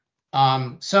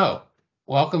So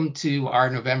welcome to our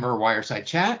November Wireside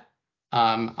chat.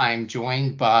 I'm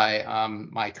joined by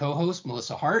my co-host,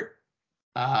 Melissa Hart,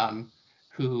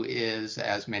 who is,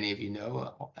 as many of you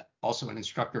know, also an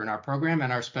instructor in our program.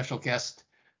 And our special guest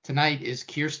tonight is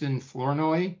Kirsten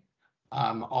Flournoy,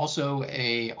 also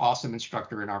an awesome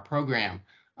instructor in our program.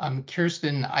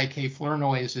 Kirsten I.K.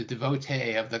 Flournoy is a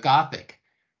devotee of the Gothic,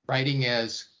 writing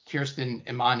as Kirsten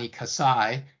Imani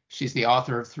Kasai. She's the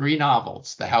author of 3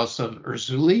 novels, The House of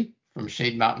Urzuli from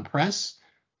Shade Mountain Press,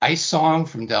 Ice Song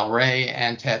from Del Rey,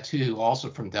 and Tattoo, also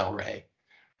from Del Rey.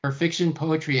 Her fiction,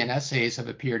 poetry, and essays have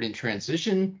appeared in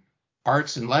Transition,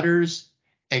 Arts and Letters,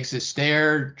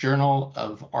 Existere, Journal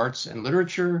of Arts and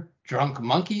Literature, Drunk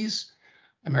Monkeys,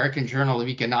 American Journal of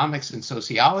Economics and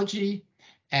Sociology,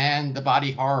 and The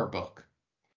Body Horror Book.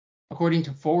 According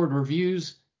to Forward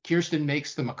Reviews, Kirsten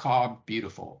makes the macabre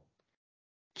beautiful.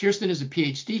 Kirsten is a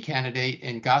PhD candidate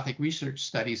in Gothic research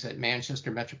studies at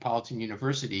Manchester Metropolitan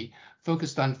University,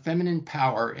 focused on feminine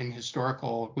power in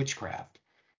historical witchcraft.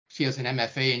 She has an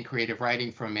MFA in creative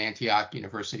writing from Antioch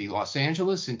University, Los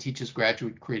Angeles, and teaches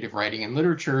graduate creative writing and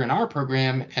literature in our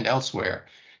program and elsewhere.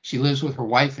 She lives with her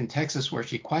wife in Texas, where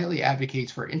she quietly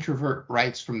advocates for introvert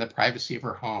rights from the privacy of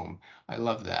her home. I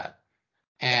love that.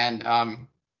 And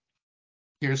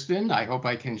Kirsten, I hope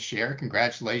I can share.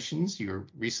 Congratulations. You're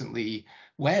recently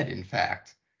wed, in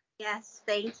fact. Yes,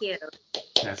 thank you.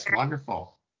 That's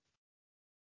wonderful.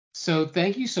 So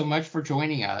thank you so much for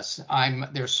joining us.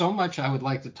 There's so much I would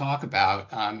like to talk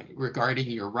about regarding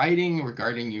your writing,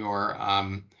 regarding your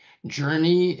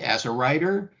journey as a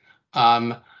writer.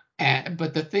 But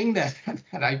the thing that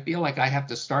I feel like I have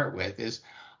to start with is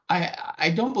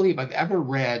I don't believe I've ever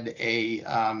read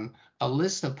a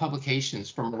list of publications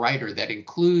from a writer that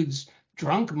includes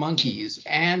Drunk Monkeys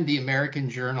and the American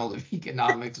Journal of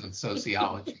Economics and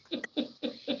Sociology.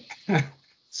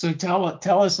 So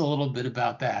tell us a little bit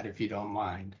about that, if you don't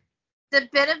mind. It's a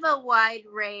bit of a wide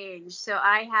range. So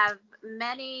I have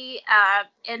many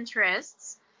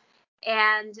interests,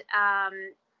 and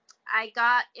I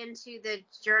got into the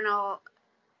journal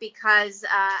because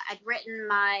I'd written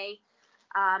my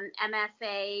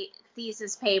MFA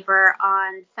thesis paper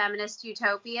on feminist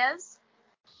utopias.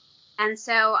 And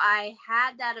so I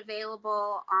had that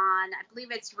available on, I believe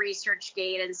it's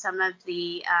ResearchGate and some of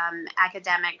the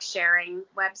academic sharing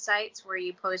websites where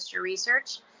you post your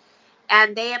research.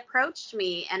 And they approached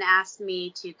me and asked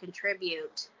me to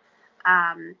contribute.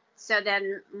 So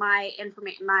then my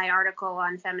article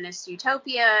on feminist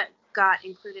utopia got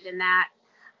included in that.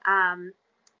 And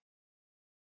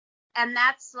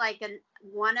that's like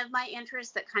one of my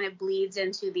interests that kind of bleeds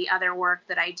into the other work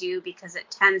that I do, because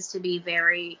it tends to be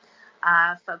very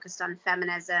focused on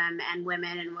feminism and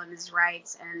women and women's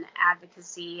rights and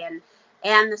advocacy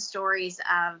and the stories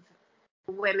of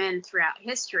women throughout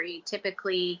history,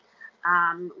 typically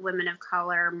women of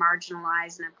color,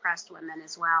 marginalized and oppressed women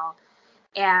as well.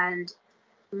 And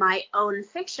my own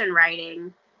fiction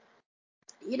writing,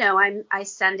 I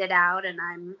send it out and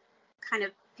I'm kind of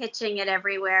pitching it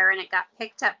everywhere, and it got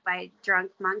picked up by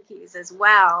Drunk Monkeys as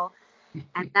well.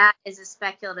 And that is a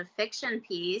speculative fiction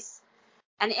piece.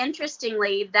 And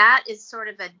interestingly, that is sort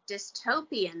of a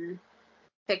dystopian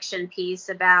fiction piece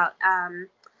about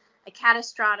a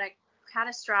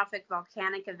catastrophic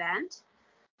volcanic event.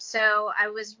 So I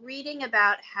was reading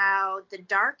about how the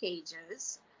Dark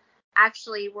Ages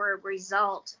actually were a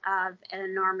result of an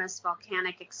enormous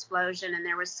volcanic explosion, and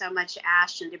there was so much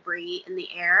ash and debris in the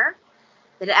air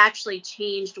that it actually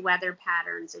changed weather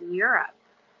patterns in Europe.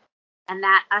 And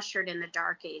that ushered in the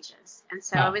Dark Ages. And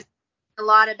so it was a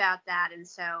lot about that. And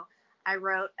so I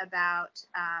wrote about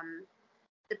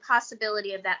the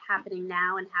possibility of that happening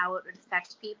now and how it would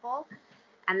affect people.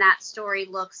 And that story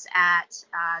looks at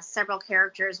several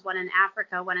characters, one in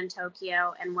Africa, one in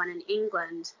Tokyo, and one in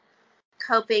England,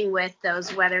 coping with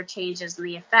those weather changes and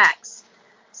the effects.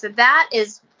 So that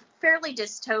is fairly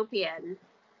dystopian.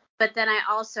 But then I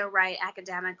also write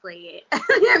academically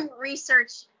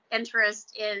research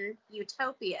interest in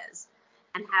utopias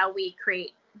and how we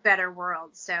create better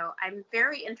worlds. So I'm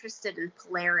very interested in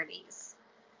polarities.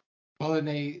 Well, and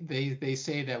they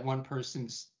say that one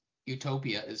person's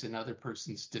utopia is another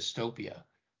person's dystopia.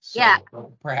 So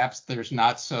perhaps there's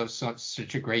not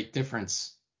such a great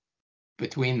difference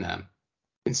between them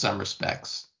in some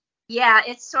respects. Yeah,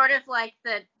 it's sort of like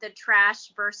the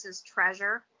trash versus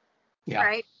treasure. Yeah.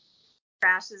 Right?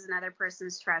 Trash is another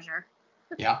person's treasure.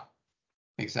 Yeah,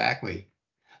 exactly.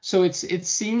 So it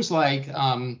seems like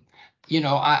I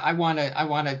want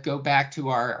to go back to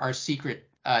our secret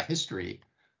history.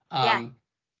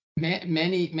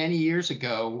 Many years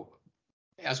ago,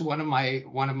 as one of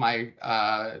my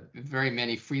very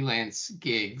many freelance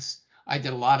gigs, I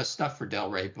did a lot of stuff for Del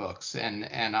Rey Books, and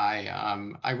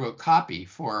I wrote copy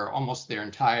for almost their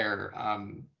entire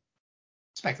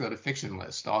speculative fiction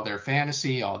list, all their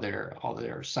fantasy, all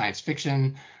their science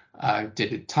fiction.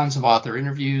 Did tons of author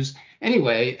interviews.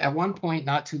 Anyway, at one point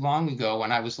not too long ago,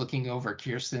 when I was looking over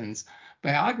Kirsten's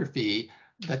biography,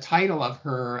 the title of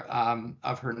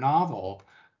her novel,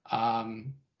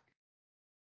 um,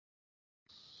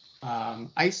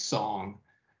 Ice Song,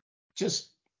 just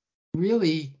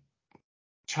really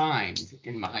chimed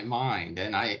in my mind,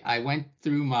 and I went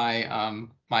through my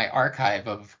archive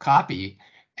of copy,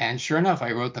 and sure enough,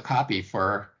 I wrote the copy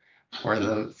for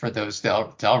those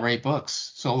Del Rey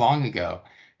books so long ago,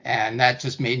 and that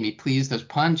just made me pleased as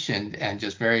punch, and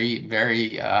just very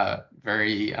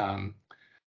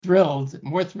thrilled,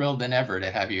 more thrilled than ever to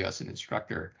have you as an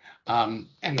instructor. And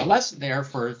the lesson there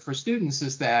for students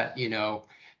is that, you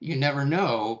never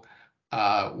know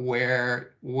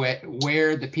where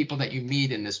the people that you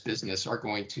meet in this business are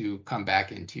going to come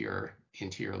back into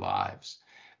your lives.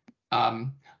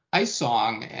 Um, Ice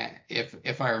Song,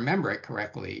 if I remember it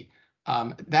correctly,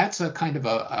 that's a kind of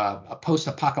a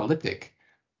post-apocalyptic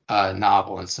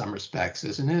novel in some respects,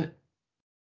 isn't it?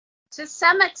 To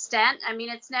some extent. I mean,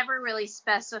 it's never really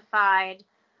specified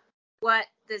what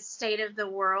the state of the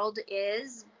world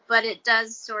is, but it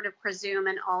does sort of presume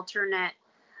an alternate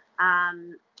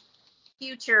um,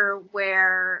 future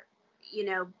where,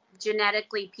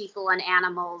 genetically people and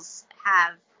animals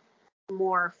have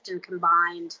morphed and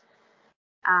combined.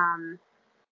 Um,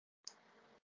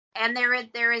 and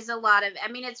there is a lot of,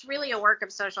 I mean, it's really a work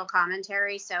of social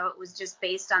commentary. So it was just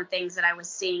based on things that I was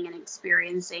seeing and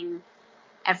experiencing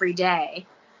every day.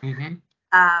 Mm-hmm.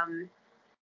 Um,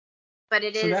 but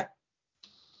it So is, that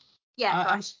yeah, go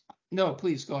ahead. no,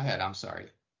 please go ahead. I'm sorry.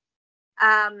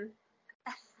 Um,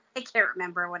 I can't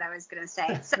remember what I was going to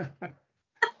say. So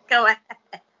go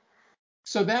ahead.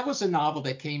 So that was a novel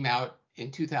that came out in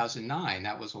 2009.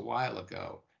 That was a while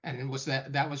ago, and it was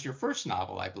that was your first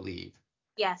novel, I believe.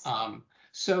 Yes.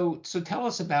 So tell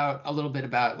us about a little bit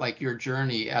about like your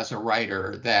journey as a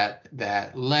writer that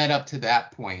led up to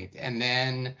that point, and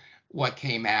then what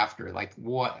came after, like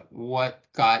what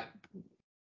got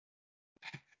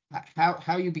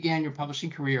how you began your publishing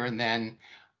career, and then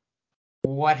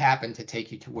what happened to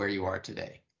take you to where you are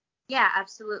today. Yeah,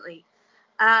 absolutely.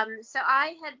 So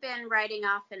I had been writing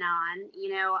off and on.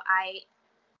 I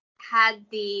had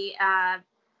the,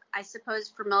 I suppose,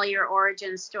 familiar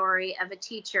origin story of a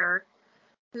teacher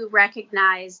who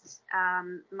recognized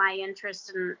my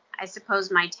interest and, I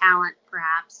suppose, my talent,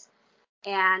 perhaps,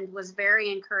 and was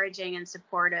very encouraging and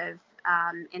supportive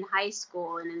in high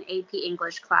school in an AP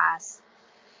English class.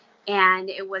 And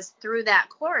it was through that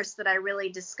course that I really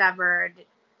discovered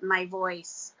my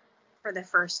voice for the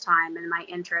first time and my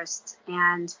interests.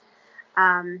 And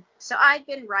so I'd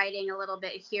been writing a little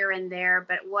bit here and there,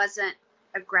 but wasn't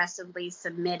aggressively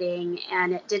submitting.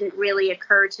 And it didn't really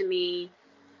occur to me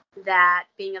that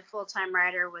being a full-time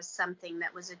writer was something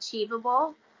that was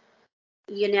achievable.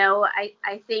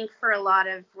 I think for a lot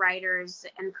of writers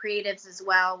and creatives as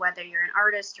well, whether you're an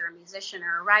artist or a musician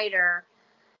or a writer,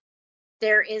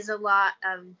 there is a lot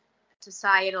of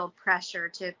societal pressure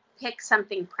to pick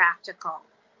something practical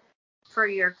for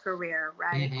your career,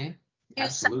 right? Mm-hmm. Do something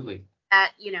Absolutely.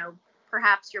 that,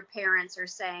 perhaps your parents are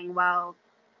saying, well,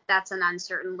 that's an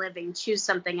uncertain living, choose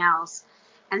something else.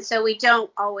 And so we don't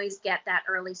always get that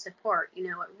early support. It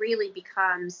really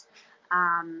becomes,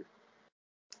 um,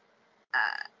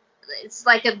 it's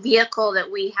like a vehicle that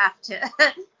we have to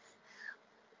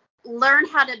learn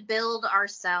how to build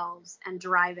ourselves and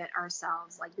drive it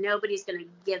ourselves. Like nobody's going to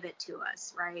give it to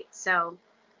us, right? So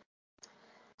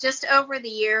just over the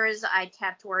years, I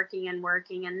kept working and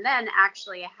working, and then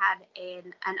actually I had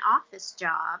an office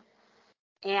job,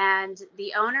 and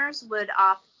the owners would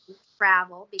often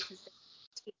travel because they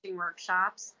were teaching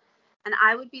workshops, and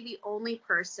I would be the only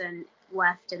person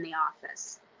left in the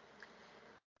office.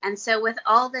 And so with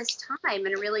all this time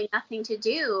and really nothing to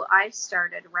do, I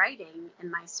started writing in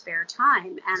my spare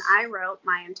time, and I wrote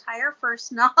my entire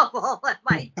first novel at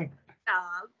my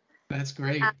job. That's Uh,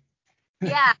 great.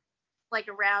 yeah, like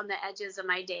around the edges of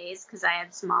my days because I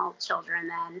had small children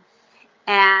then,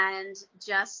 and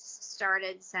just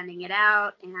started sending it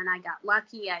out. And I got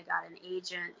lucky. I got an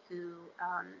agent who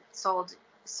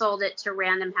sold it to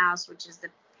Random House, which is the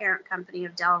parent company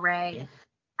of Del Rey.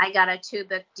 I got a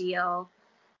 2-book deal,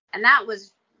 and that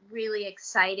was really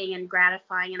exciting and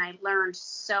gratifying, and I learned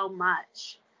so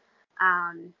much.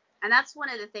 And that's one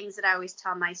of the things that I always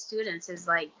tell my students is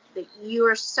like that you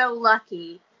are so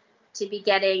lucky to be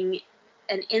getting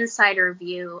an insider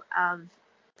view of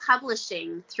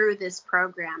publishing through this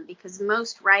program, because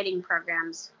most writing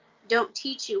programs don't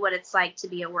teach you what it's like to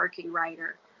be a working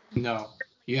writer. No,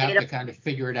 you have to kind of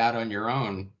figure it out on your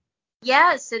own.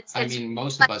 Yes, I mean,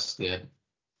 most of us did.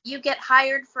 You get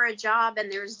hired for a job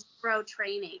and there's zero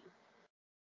training,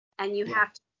 and you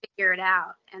have to figure it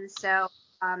out. And so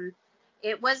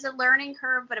it was a learning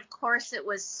curve, but of course it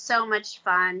was so much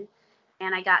fun.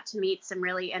 And I got to meet some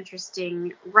really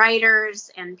interesting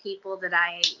writers and people that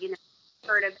I,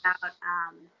 heard about.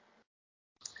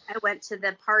 I went to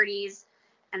the parties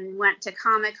and went to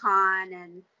Comic-Con,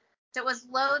 and so it was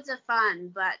loads of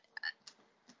fun, but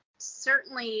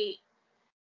certainly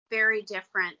very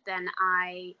different than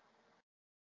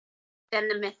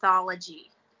the mythology.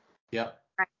 Yep.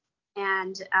 Right.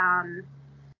 And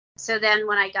so then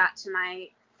when I got to my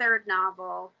third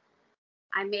novel,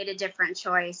 I made a different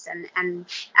choice and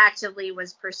actively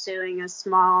was pursuing a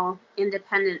small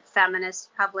independent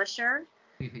feminist publisher.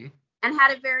 Mm-hmm. And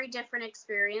had a very different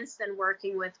experience than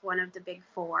working with one of the big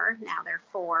four. Now they're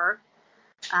four.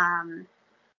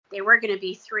 They were going to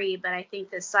be three, but I think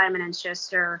the Simon &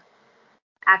 Schuster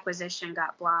acquisition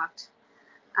got blocked.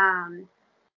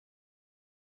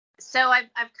 So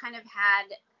I've kind of had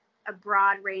a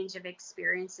broad range of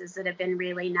experiences that have been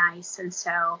really nice. And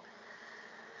so,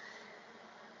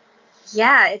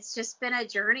 yeah, it's just been a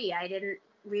journey. I didn't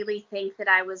really think that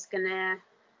I was going to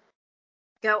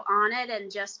go on it.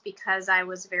 And just because I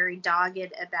was very dogged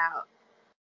about,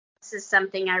 this is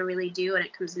something I really do and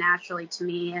it comes naturally to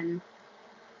me. And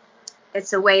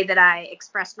it's a way that I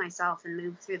express myself and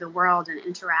move through the world and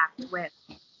interact with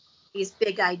these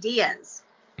big ideas.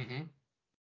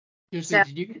 Mm-hmm. So,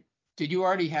 did you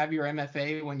already have your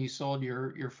MFA when you sold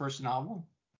your first novel?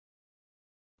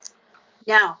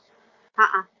 No.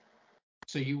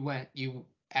 So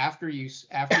after you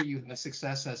had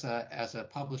success as a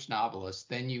published novelist,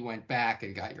 then you went back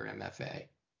and got your MFA.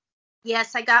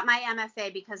 Yes, I got my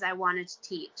MFA because I wanted to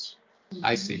teach.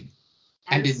 I see.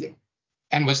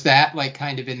 And was that like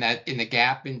kind of in the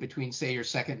gap in between, say, your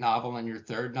second novel and your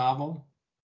third novel?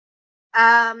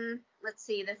 Let's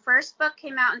see. The first book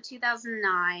came out in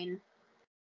 2009.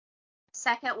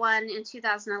 Second one in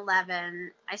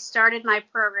 2011. I started my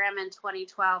program in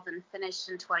 2012 and finished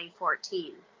in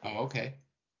 2014. Oh, okay.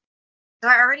 So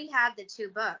I already had the two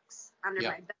books under my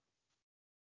belt.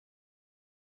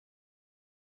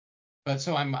 But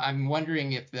so I'm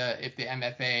wondering if the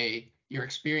MFA, your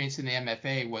experience in the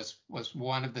MFA was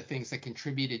one of the things that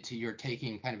contributed to your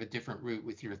taking kind of a different route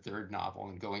with your third novel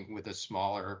and going with a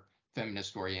smaller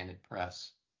feminist-oriented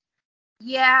press.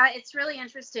 Yeah, it's really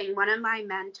interesting. One of my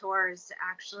mentors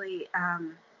actually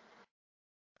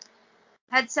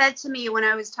had said to me when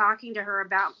I was talking to her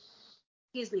about,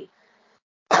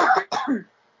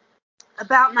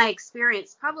 about my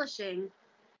experience publishing,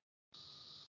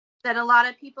 that a lot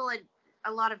of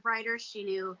writers she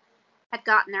knew had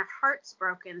gotten their hearts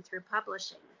broken through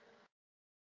publishing.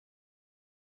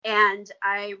 And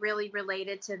I really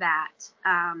related to that.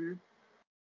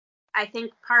 I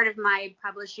think part of my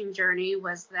publishing journey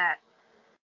was that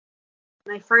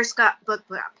my first book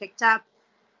got picked up.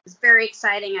 It was very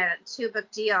exciting. I had a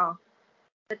 2-book deal.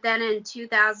 But then in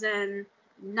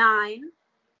 2009,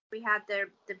 we had the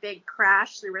big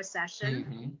crash, the recession.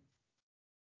 Mm-hmm.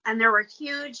 And there were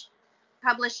huge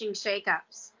publishing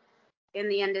shakeups in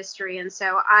the industry. And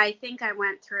so I think I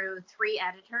went through 3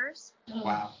 editors.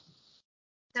 Wow.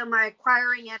 So my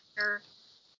acquiring editor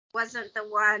wasn't the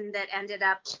one that ended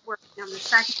up working on the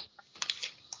second book.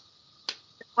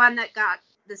 The one that got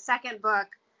the second book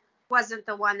wasn't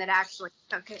the one that actually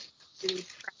took it to the press.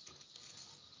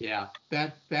 Yeah,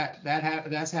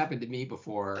 that's happened to me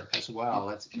before as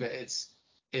well.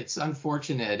 It's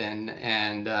unfortunate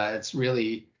and it's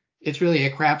really a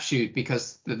crapshoot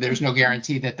because there's no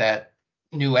guarantee that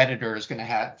new editor is going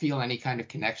to feel any kind of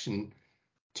connection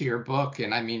to your book.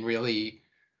 And I mean, really,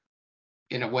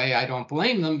 in a way, I don't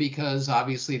blame them because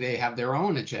obviously they have their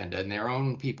own agenda and their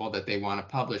own people that they want to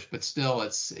publish. But still,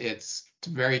 it's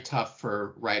very tough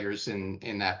for writers in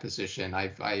that position.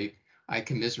 I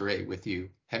commiserate with you.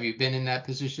 Have you been in that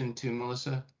position too,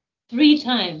 Melissa? 3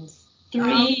 times.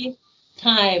 3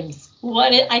 times.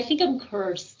 I think I'm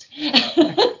cursed.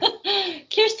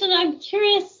 Kirsten, I'm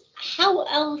curious, how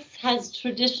else has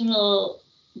traditional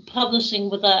publishing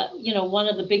with one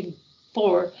of the big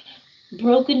 4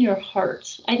 broken your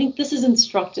heart? I think this is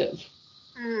instructive.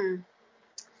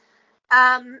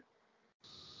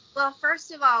 Well,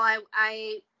 first of all,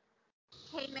 I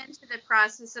came into the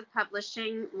process of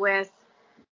publishing with,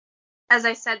 as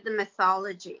I said, the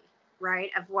mythology,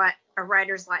 right, of what a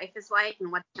writer's life is like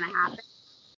and what's going to happen.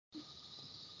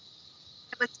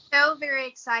 was so very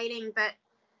exciting, but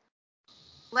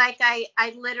like I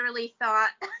literally thought,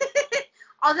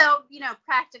 although,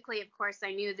 practically, of course,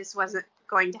 I knew this wasn't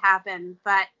going to happen,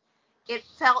 but it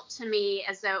felt to me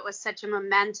as though it was such a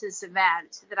momentous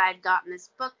event that I'd gotten this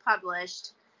book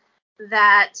published,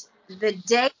 that the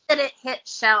day that it hit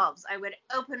shelves, I would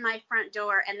open my front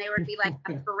door and there would be like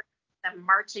a parade, a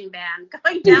marching band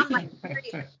going down my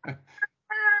street.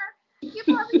 You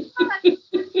probably thought. And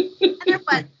there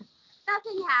was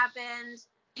nothing happened.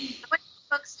 I went to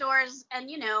bookstores, and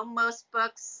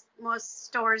most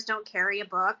stores don't carry a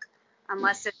book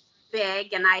unless it's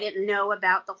big, and I didn't know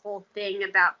about the whole thing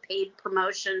about paid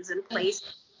promotions and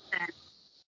placements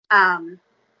and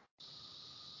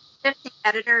shifting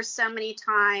editors so many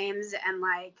times. And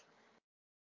like,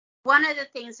 one of the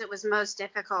things that was most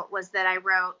difficult was that I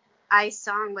wrote Ice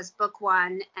Song was book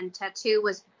 1 and Tattoo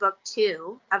was book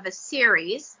 2 of a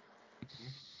series.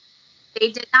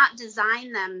 They did not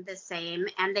design them the same,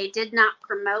 and they did not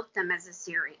promote them as a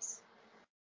series.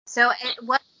 So it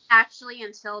wasn't actually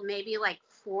until maybe like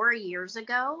 4 years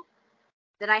ago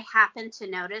that I happened to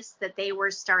notice that they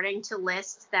were starting to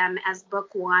list them as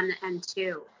book 1 and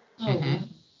 2. Mm-hmm.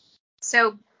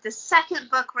 So the second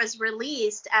book was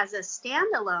released as a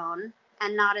standalone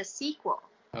and not a sequel.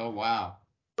 Oh, wow.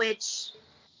 Which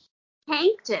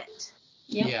tanked it.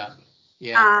 Yep.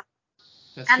 Yeah.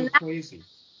 That's so crazy.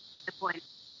 The point.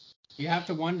 You have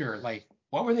to wonder, like,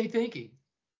 what were they thinking?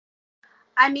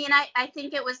 I mean, I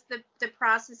think it was the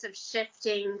process of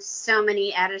shifting so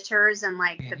many editors and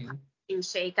like the publishing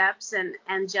shakeups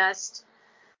and just,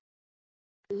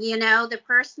 the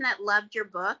person that loved your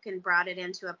book and brought it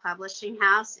into a publishing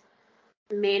house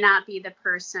may not be the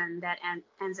person that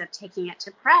ends up taking it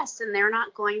to press, and they're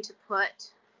not going to put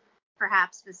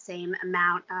perhaps the same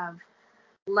amount of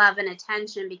love and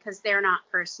attention because they're not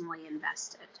personally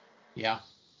invested. Yeah.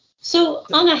 So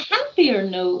on a happier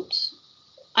note,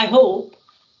 I hope,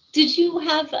 did you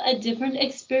have a different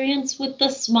experience with the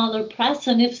smaller press?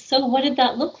 And if so, what did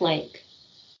that look like?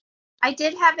 I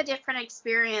did have a different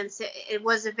experience. It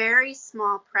was a very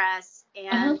small press,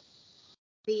 and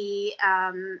the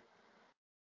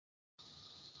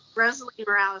Rosalie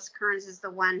Morales Kearns is the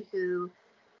one who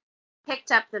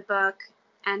picked up the book,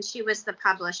 and she was the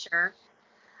publisher.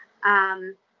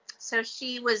 So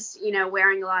she was,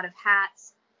 wearing a lot of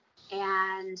hats,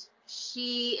 and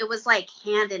it was like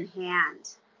hand in hand,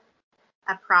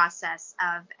 a process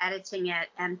of editing it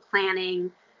and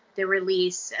planning the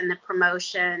release and the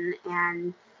promotion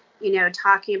and,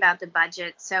 talking about the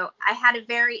budget. So I had a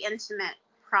very intimate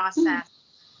process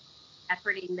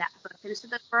efforting that book into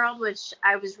the world, which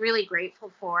I was really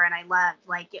grateful for and I loved.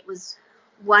 Like, it was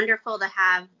wonderful to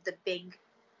have the big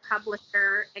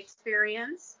publisher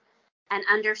experience and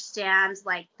understand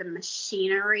like the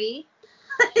machinery,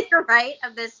 right,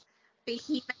 of this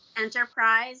behemoth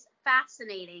enterprise.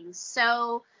 Fascinating,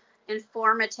 so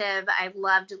informative. I've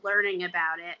loved learning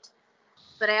about it,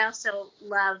 but I also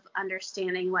love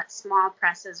understanding what small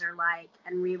presses are like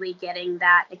and really getting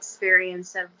that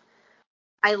experience of,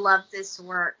 I love this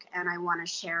work and I want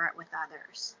to share it with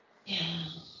others. Yeah.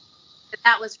 But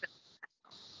that was really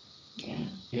special.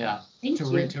 Yeah. Thank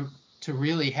you. To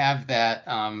really have that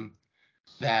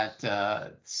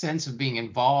sense of being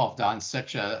involved on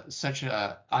such a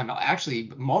on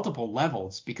actually multiple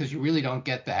levels, because you really don't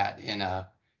get that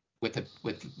with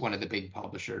one of the big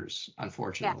publishers,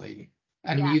 unfortunately.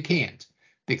 I mean, you can't,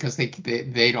 because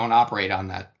they don't operate on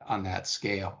that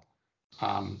scale.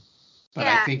 But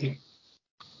I think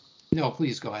no,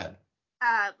 please go ahead.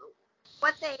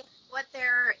 What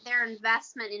their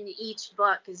investment in each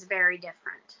book is very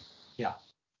different. Yeah.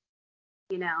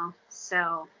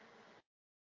 So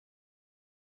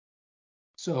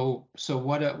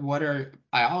what are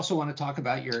I also want to talk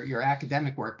about your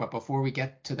academic work, but before we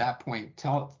get to that point,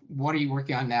 what are you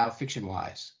working on now, fiction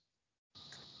wise?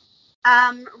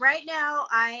 Right now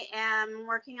I am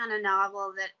working on a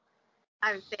novel that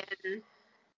I've been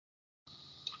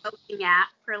looking at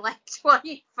for like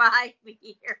 25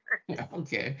 years.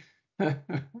 Okay. And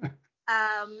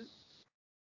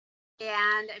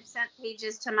I've sent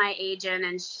pages to my agent,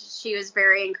 and she was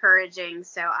very encouraging.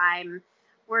 So I'm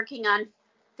working on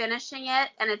finishing it,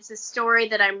 and it's a story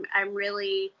that I'm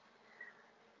really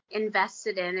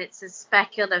invested in. It's a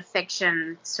speculative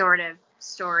fiction sort of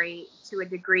story to a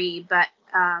degree, but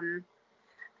I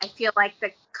feel like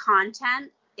the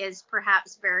content is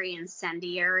perhaps very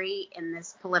incendiary in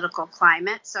this political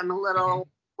climate. So I'm a little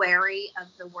wary of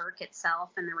the work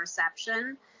itself and the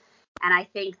reception, and I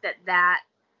think that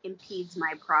impedes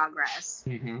my progress.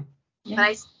 Mm-hmm. Yeah.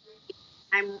 But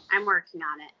I'm working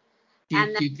on it.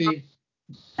 Do you think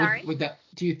Sorry. Would that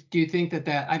do you think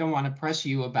that I don't want to press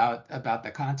you about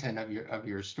the content of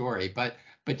your story, but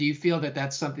do you feel that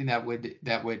that's something that would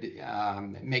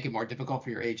make it more difficult for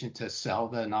your agent to sell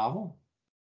the novel?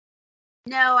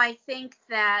 No, I think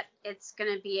that it's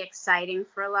going to be exciting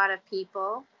for a lot of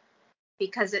people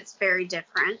because it's very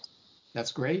different.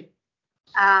 That's great.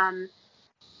 I'm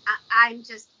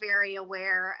just very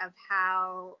aware of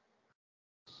how,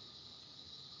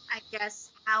 I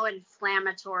guess, how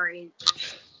inflammatory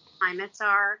climates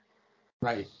are.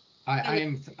 Right.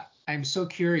 And I'm so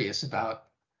curious about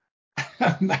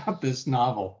about this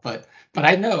novel, but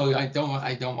I know I don't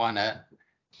want to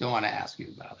ask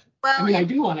you about it. I well, mean, I it's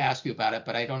do want to ask you about it,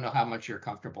 but I don't know how much you're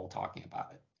comfortable talking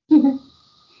about it.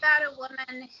 about a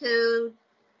woman who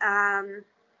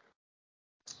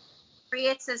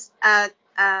creates this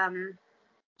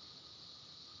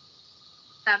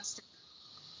substance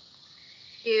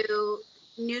to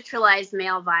neutralize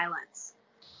male violence.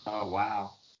 Oh,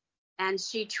 wow. And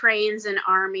she trains an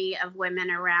army of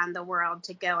women around the world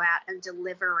to go out and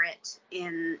deliver it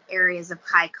in areas of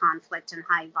high conflict and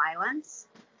high violence.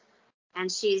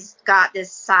 And she's got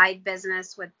this side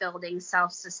business with building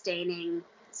self-sustaining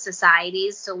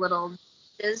societies, so little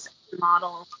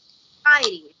model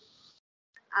societies.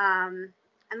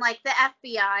 And like the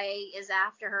FBI is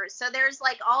after her. So there's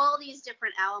like all these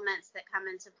different elements that come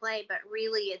into play, but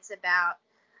really it's about,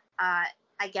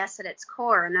 I guess at its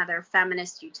core, another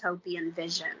feminist utopian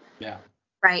vision. Yeah.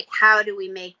 Right? How do we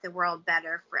make the world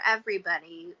better for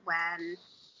everybody when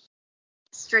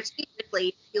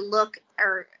strategically you look,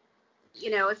 or,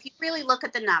 if you really look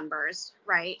at the numbers,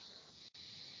 right?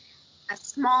 A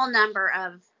small number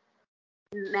of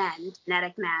men,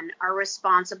 genetic men, are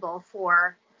responsible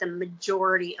for the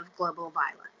majority of global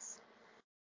violence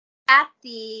at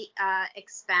the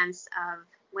expense of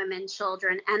women,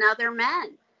 children, and other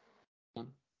men.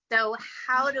 So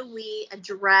how do we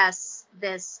address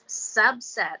this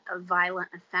subset of violent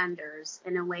offenders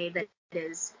in a way that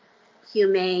is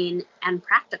humane and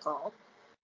practical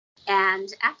and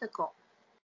ethical?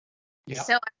 Yeah.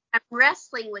 So I'm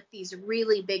wrestling with these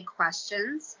really big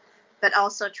questions, but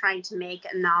also trying to make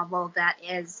a novel that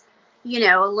is,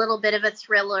 a little bit of a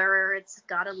thriller. It's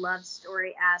got a love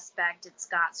story aspect. It's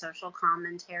got social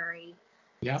commentary.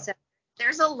 Yeah. So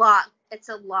there's a lot. It's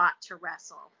a lot to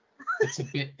wrestle.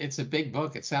 It's a big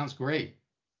book. It sounds great.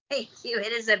 Thank you.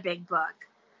 It is a big book.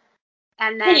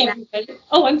 And Hey, then, everybody.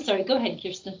 Oh, I'm sorry. Go ahead,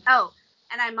 Kirsten. And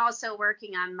I'm also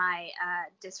working on my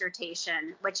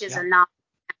dissertation, which is Yeah. a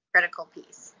non-critical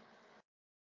piece.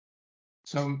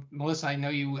 So, Melissa, I know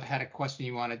you had a question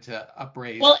you wanted to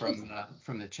upraise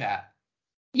from the chat.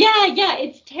 Yeah,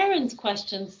 it's Taryn's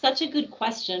question. Such a good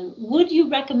question. Would you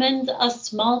recommend a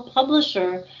small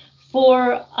publisher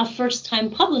for a first-time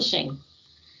publishing?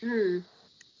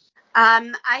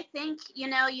 I think,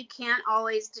 you can't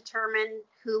always determine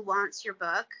who wants your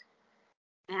book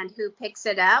and who picks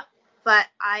it up, but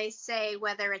I say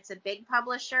whether it's a big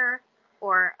publisher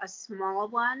or a small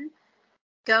one,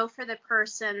 go for the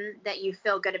person that you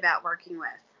feel good about working with.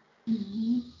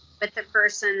 Mm-hmm. With the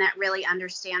person that really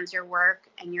understands your work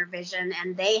and your vision,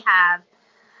 and they have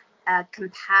a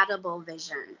compatible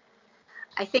vision.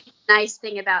 I think the nice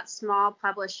thing about small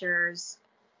publishers,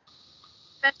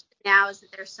 especially now, is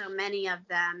that there's so many of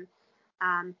them.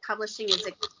 Publishing is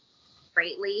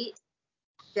greatly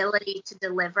ability to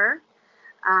deliver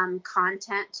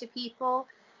content to people.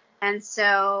 And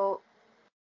so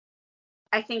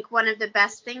I think one of the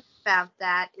best things about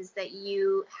that is that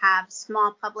you have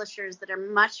small publishers that are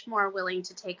much more willing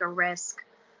to take a risk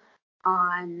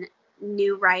on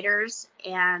new writers,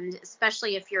 and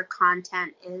especially if your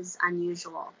content is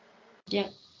unusual. Yeah.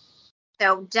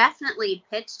 So definitely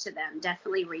pitch to them,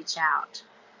 definitely reach out.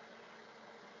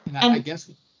 And I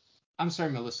guess, I'm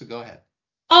sorry, Melissa, go ahead.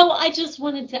 Oh, I just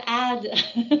wanted to add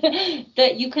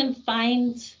that you can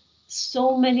find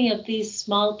so many of these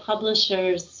small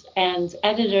publishers and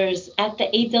editors at the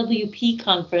AWP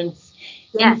conference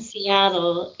in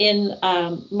Seattle in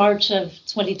March of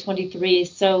 2023.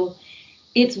 So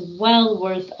it's well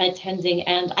worth attending.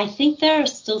 And I think there are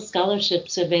still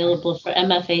scholarships available for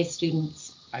MFA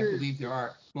students. I believe there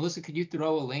are. Melissa, could you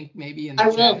throw a link maybe in the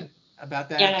chat about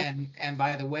that? Yeah. And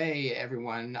by the way,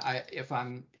 everyone,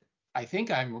 I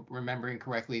think I'm remembering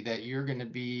correctly that you're going to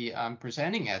be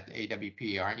presenting at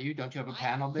AWP, aren't you? Don't you have a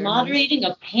panel there? Moderating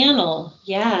a panel,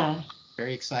 yeah.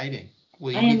 Very exciting.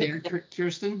 Will you be there,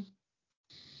 Kirsten?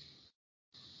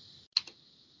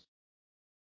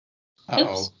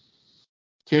 Uh-oh. Oops.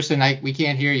 Kirsten, we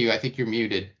can't hear you. I think you're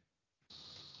muted.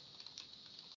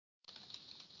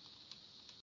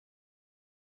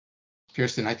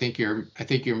 Kirsten, I think you're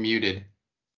muted.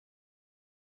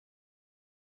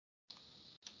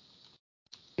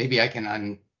 Maybe I can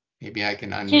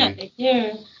unmute. Can't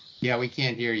hear. Yeah, we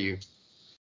can't hear you.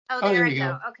 Oh, There there we I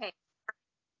go. go. Okay.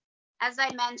 As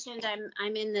I mentioned,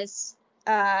 I'm in this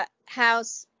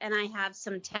house and I have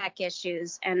some tech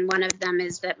issues, and one of them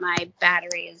is that my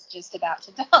battery is just about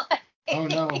to die. Oh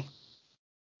no.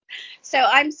 So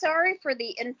I'm sorry for the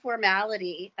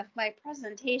informality of my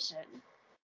presentation.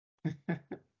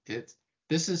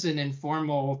 This is an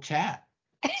informal chat,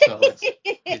 so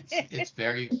it's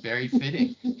very, very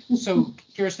fitting. So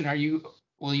Kirsten,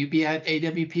 will you be at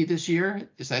AWP this year?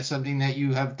 Is that something that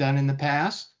you have done in the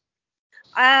past?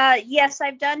 Yes,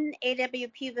 I've done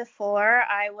AWP before.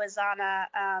 I was on a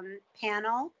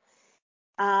panel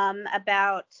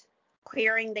about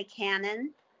queering the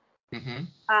canon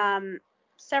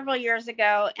several years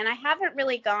ago, and I haven't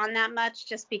really gone that much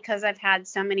just because I've had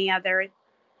so many other,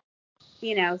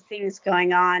 things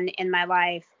going on in my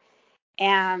life.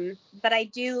 But I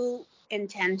do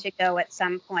intend to go at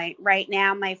some point. Right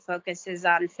now, my focus is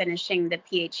on finishing the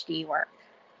PhD work.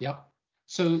 Yep.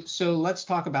 So let's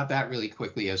talk about that really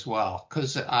quickly as well,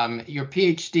 because your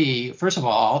PhD, first of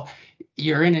all,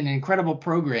 you're in an incredible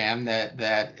program that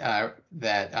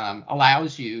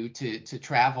allows you to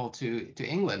travel to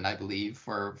England, I believe,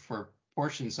 for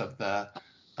portions of the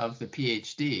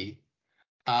PhD.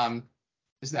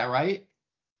 Is that right?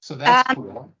 So that's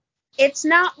cool. It's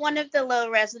not one of the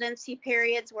low residency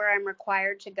periods where I'm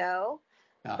required to go,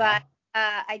 but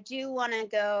I do want to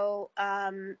go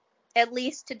at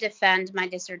least to defend my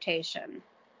dissertation.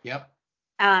 Yep.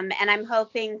 And I'm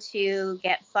hoping to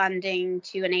get funding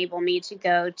to enable me to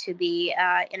go to the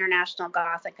International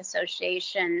Gothic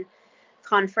Association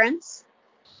conference.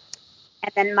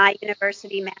 And then my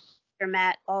university manager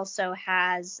Met also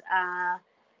has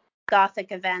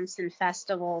Gothic events and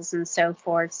festivals and so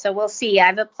forth. So we'll see.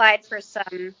 I've applied for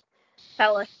some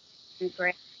fellowships and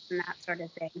grants and that sort of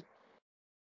thing.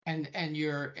 And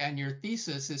your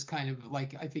thesis is kind of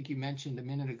like, I think you mentioned a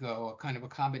minute ago, kind of a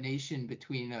combination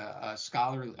between a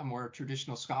more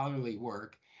traditional scholarly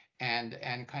work and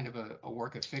kind of a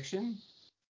work of fiction.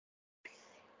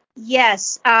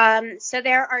 Yes. So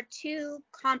there are two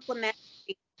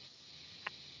complementary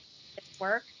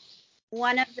work.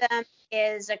 One of them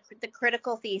is the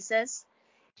critical thesis,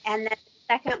 and then the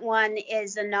second one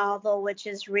is a novel, which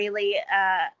is really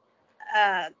a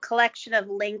collection of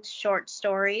linked short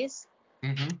stories.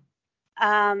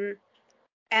 And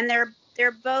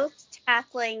they're both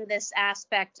tackling this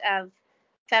aspect of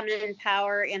feminine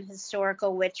power in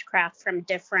historical witchcraft from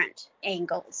different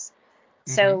angles.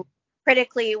 So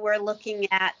critically, we're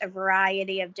looking at a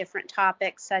variety of different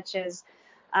topics, such as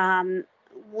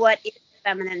what is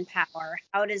feminine power?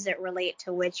 How does it relate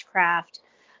to witchcraft?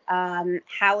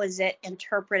 How is it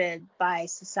interpreted by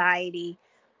society?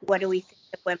 What do we think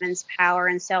of women's power,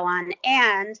 and so on?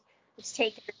 And it's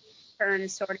taken a turn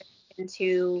sort of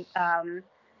into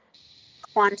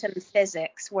quantum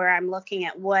physics, where I'm looking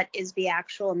at what is the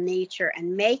actual nature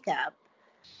and makeup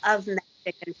of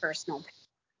magic and personal power.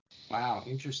 Wow,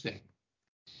 interesting.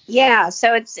 Yeah,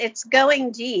 so it's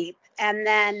going deep. And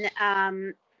then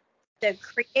the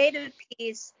creative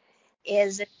piece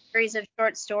is a series of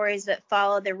short stories that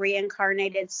follow the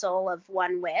reincarnated soul of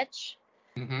one witch,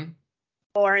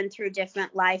 born through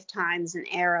different lifetimes and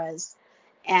eras.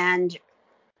 And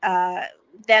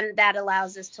then that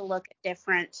allows us to look at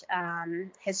different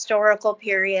historical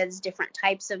periods, different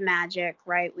types of magic,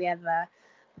 right? We have a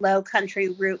low country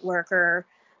root worker,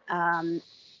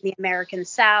 the American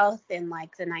South in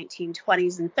like the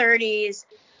 1920s and 30s.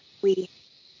 We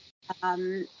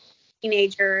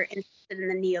teenager interested in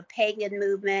the neo-pagan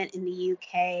movement in the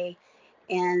UK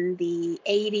in the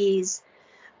 80s.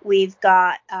 We've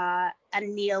got a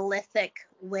Neolithic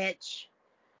witch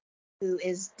who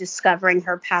is discovering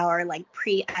her power like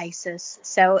pre-ISIS.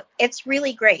 So it's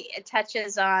really great. It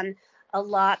touches on a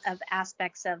lot of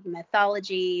aspects of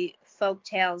mythology, folk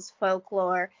tales,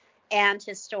 folklore, and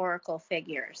historical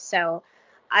figures. So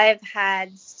I've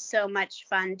had so much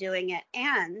fun doing it.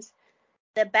 And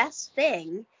the best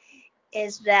thing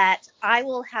is that I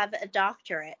will have a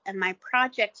doctorate, and my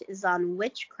project is on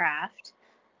witchcraft.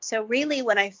 So really,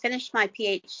 when I finish my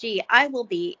PhD, I will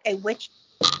be a witch.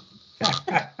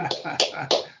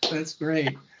 That's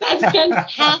great. That's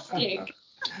fantastic.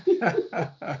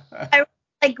 I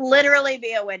would literally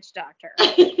be a witch doctor.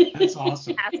 That's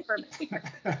awesome.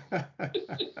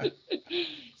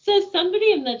 So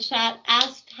somebody in the chat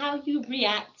asked how you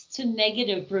react to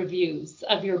negative reviews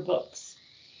of your books.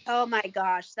 Oh my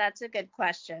gosh, that's a good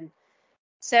question.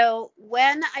 So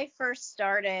when I first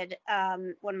started,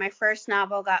 when my first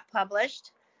novel got published,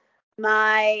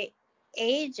 my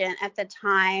agent at the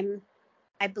time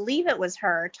I believe it was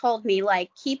her, told me,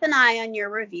 like, keep an eye on your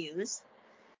reviews.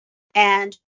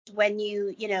 And when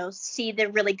you see the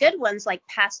really good ones, like,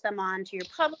 pass them on to your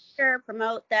publisher,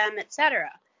 promote them, etc.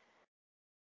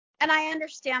 And I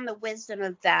understand the wisdom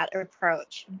of that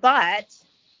approach, but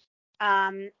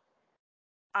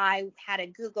I had a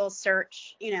Google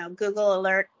search, Google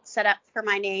alert set up for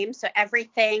my name. So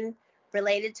everything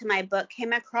related to my book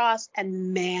came across,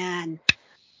 and man,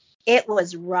 it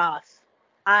was rough.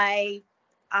 I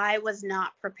was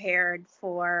not prepared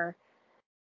for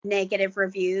negative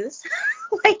reviews.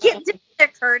 Like, it didn't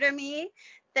occur to me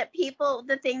that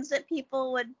the things that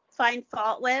people would find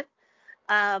fault with.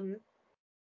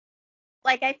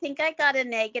 Like, I think I got a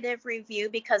negative review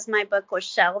because my book was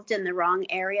shelved in the wrong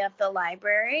area of the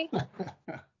library.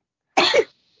 I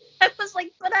was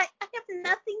like, but I have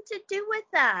nothing to do with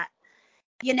that.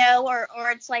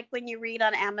 Or it's like when you read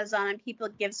on Amazon and people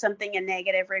give something a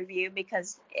negative review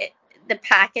because the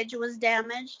package was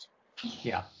damaged.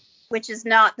 Yeah. Which is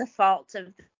not the fault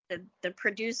of the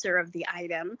producer of the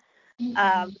item.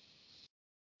 Mm-hmm.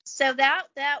 So that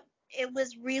it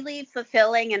was really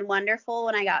fulfilling and wonderful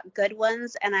when I got good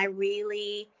ones, and I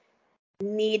really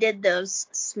needed those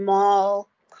small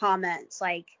comments.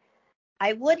 Like,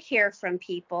 I would hear from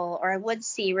people, or I would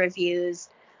see reviews,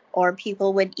 or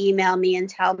people would email me and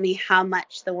tell me how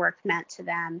much the work meant to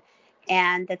them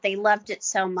and that they loved it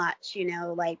so much.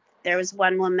 Like, there was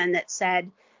one woman that said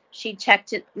she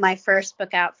checked my first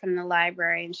book out from the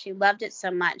library and she loved it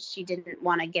so much she didn't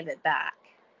want to give it back.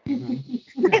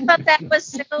 Mm-hmm. I thought that was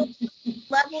so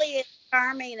lovely and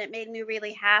charming, and it made me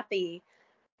really happy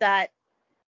that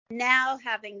now,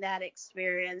 having that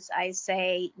experience, I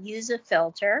say use a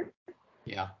filter.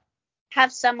 Yeah.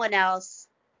 Have someone else,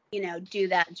 do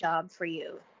that job for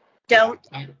you. Don't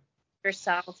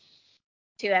yourself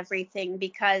to everything,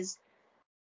 because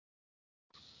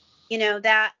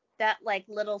that like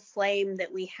little flame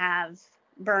that we have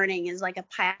burning is like a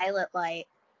pilot light,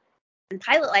 and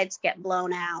pilot lights get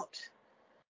blown out,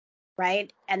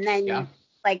 right? And then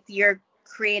like your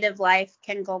creative life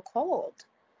can go cold.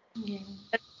 Yeah.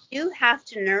 But you have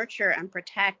to nurture and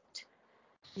protect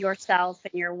yourself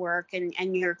and your work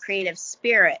and your creative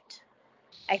spirit.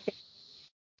 I think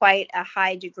quite a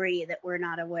high degree that we're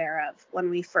not aware of when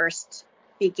we first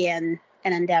begin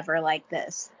an endeavor like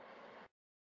this.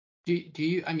 Do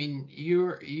you? I mean,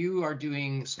 you are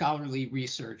doing scholarly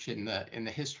research in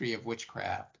the history of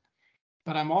witchcraft,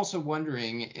 but I'm also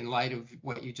wondering, in light of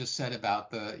what you just said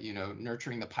about the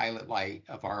nurturing the pilot light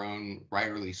of our own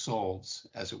writerly souls,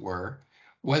 as it were,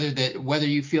 whether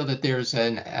you feel that there's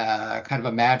an kind of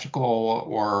a magical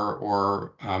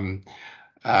or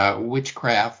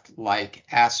witchcraft-like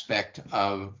aspect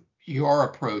of your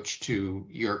approach to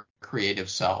your creative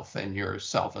self and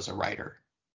yourself as a writer.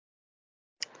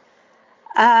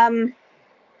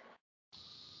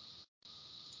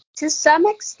 To some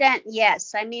extent,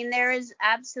 yes. I mean, there is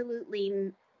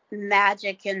absolutely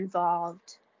magic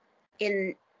involved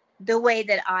in the way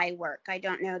that I work. I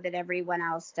don't know that everyone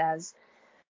else does,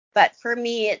 but for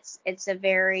me, it's a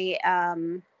very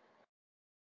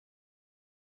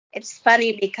it's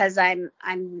funny because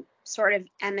I'm sort of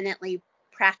eminently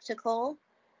practical,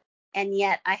 and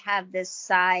yet I have this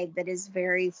side that is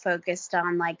very focused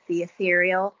on like the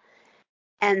ethereal.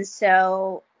 And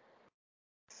so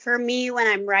for me, when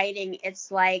I'm writing,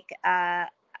 it's like I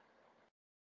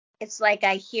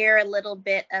hear a little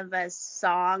bit of a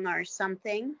song or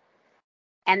something,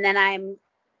 and then I'm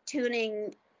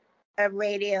tuning a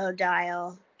radio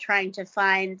dial, trying to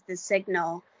find the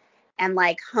signal and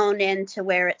like hone in to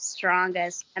where it's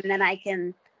strongest, and then I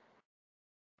can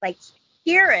like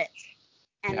hear it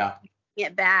and bring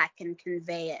it back and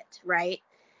convey it, right?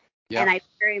 Yeah. And I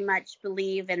very much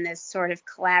believe in this sort of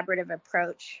collaborative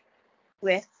approach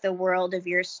with the world of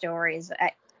your stories.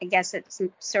 I guess it's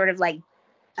sort of like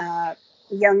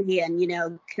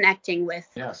Jungian, connecting with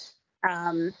the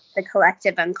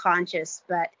collective unconscious,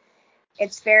 but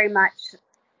it's very much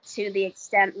to the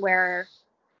extent where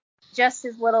just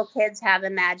as little kids have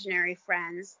imaginary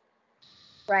friends,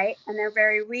 right? And they're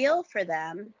very real for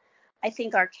them. I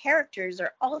think our characters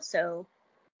are also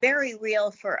very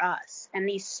real for us. And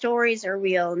these stories are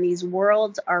real and these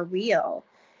worlds are real.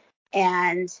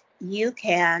 And you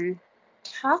can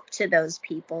talk to those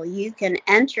people. You can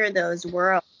enter those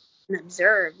worlds and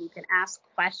observe. You can ask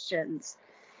questions.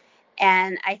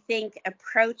 And I think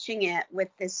approaching it with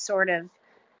this sort of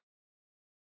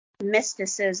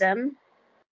mysticism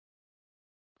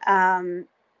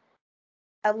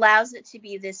allows it to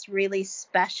be this really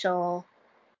special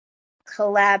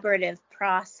collaborative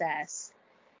process.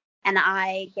 And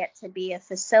I get to be a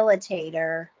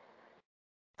facilitator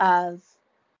of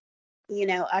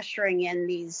ushering in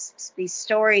these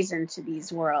stories into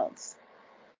these worlds.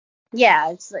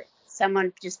 Yeah, it's like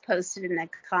someone just posted in the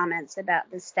comments about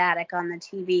the static on the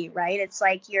TV, right? It's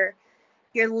like you're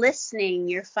listening,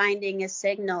 you're finding a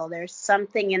signal. There's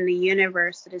something in the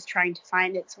universe that is trying to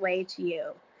find its way to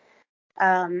you.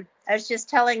 I was just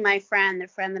telling my friend, the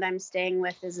friend that I'm staying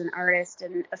with is an artist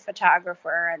and a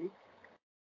photographer, and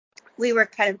we were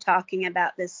kind of talking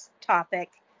about this topic,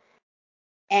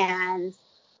 and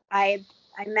I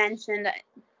mentioned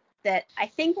that I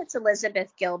think it's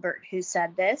Elizabeth Gilbert who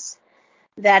said this,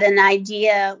 that an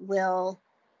idea will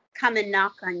come and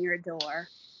knock on your door,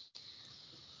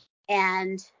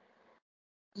 and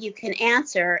you can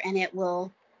answer, and it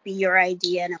will be your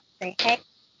idea, and it will say, "Hey, I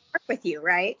work with you,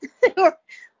 right?" Or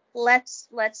let's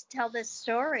tell this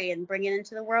story and bring it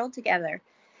into the world together.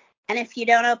 And if you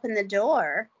don't open the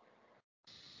door,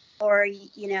 or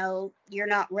you're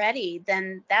not ready,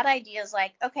 then that idea is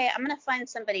like, okay, I'm going to find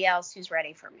somebody else who's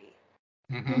ready for me.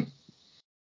 Mm-hmm.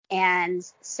 And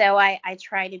so I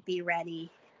try to be ready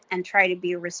and try to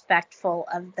be respectful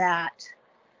of that.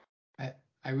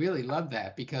 I really love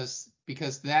that because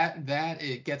that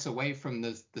it gets away from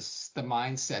the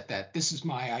mindset that this is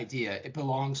my idea, it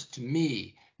belongs to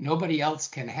me, nobody else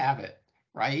can have it,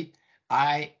 right?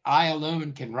 I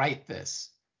alone can write this.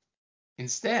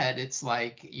 Instead, it's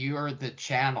like you're the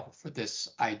channel for this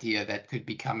idea that could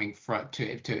be coming from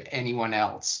to anyone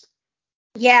else.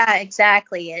 Yeah,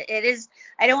 exactly. It is.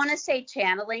 I don't want to say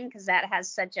channeling because that has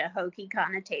such a hokey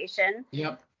connotation.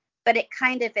 Yep. But it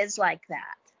kind of is like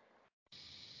that.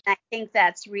 I think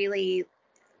that's really,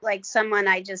 like, someone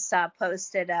I just saw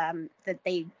posted that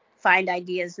they find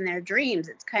ideas in their dreams.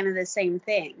 It's kind of the same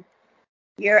thing.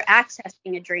 You're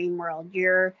accessing a dream world.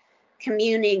 You're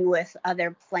communing with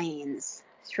other planes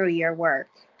through your work.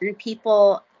 And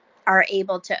people are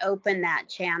able to open that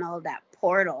channel, that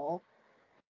portal,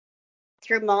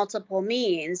 through multiple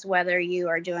means, whether you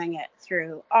are doing it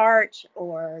through art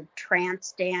or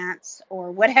trance dance or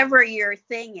whatever your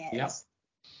thing is. Yep.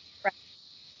 Right.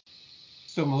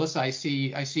 So Melissa, I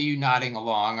see you nodding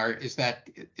along. Or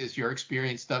is your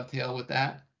experience dovetail with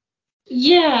that?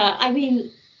 Yeah, I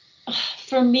mean,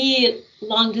 for me,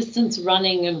 long distance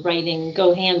running and writing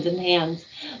go hand in hand.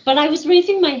 But I was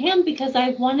raising my hand because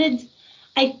I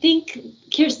think,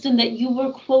 Kirsten, that you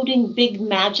were quoting Big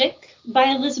Magic by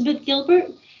Elizabeth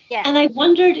Gilbert. Yeah. And I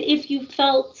wondered if you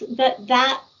felt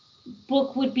that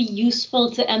book would be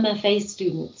useful to MFA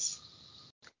students.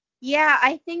 Yeah,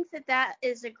 I think that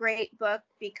is a great book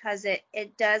because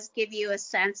it does give you a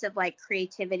sense of, like,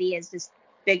 creativity as this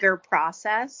bigger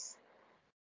process.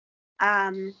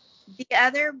 The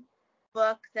other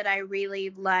book that I really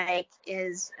like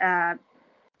is,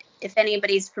 if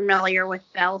anybody's familiar with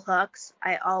Bell Hooks,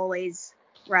 I always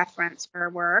reference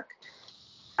her work.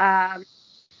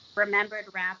 Remembered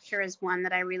Rapture is one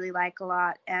that I really like a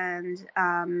lot, and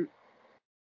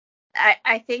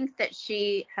I think that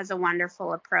she has a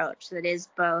wonderful approach that is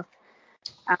both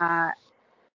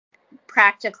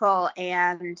practical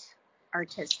and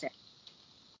artistic.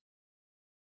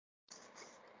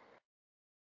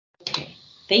 Okay,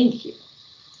 thank you.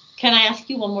 Can I ask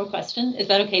you one more question? Is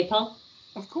that okay, Paul?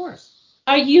 Of course.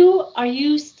 Are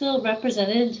you still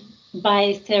represented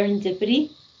by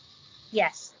Serendipity?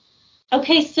 Yes.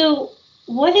 Okay, so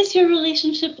what is your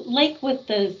relationship like with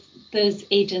those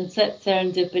agents at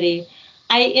Serendipity?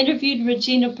 I interviewed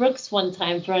Regina Brooks one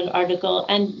time for an article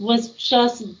and was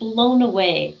just blown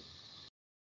away.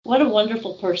 What a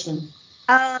wonderful person.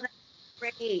 Oh,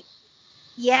 that's great.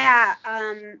 Yeah.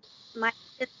 My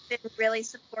has been really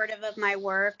supportive of my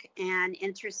work and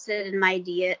interested in my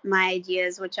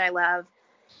ideas, which I love.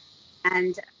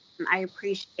 And I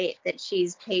appreciate that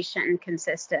she's patient and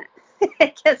consistent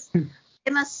because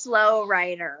I'm a slow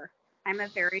writer. I'm a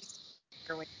very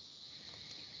slow writer.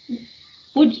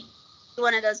 Would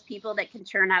One of those people that can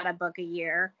churn out a book a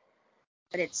year,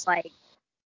 but it's like,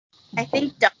 I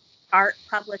think Hart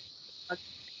published a book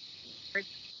or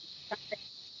something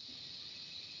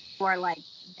more like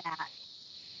that.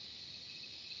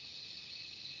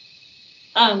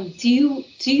 do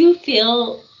you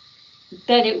feel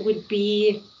that it would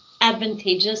be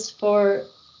advantageous for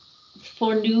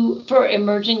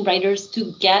emerging writers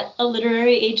to get a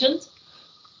literary agent?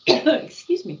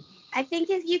 Excuse me. I think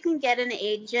if you can get an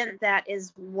agent, that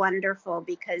is wonderful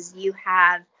because you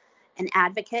have an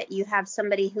advocate, you have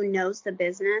somebody who knows the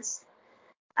business,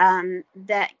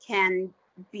 that can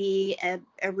be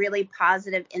a really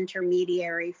positive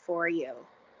intermediary for you,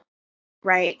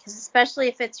 right? Because especially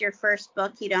if it's your first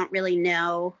book, you don't really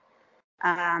know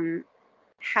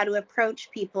how to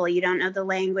approach people. You don't know the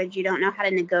language. You don't know how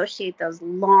to negotiate those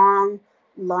long,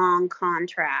 long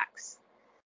contracts.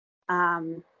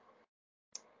 And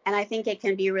I think it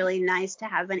can be really nice to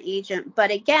have an agent.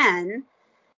 But again,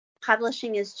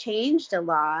 publishing has changed a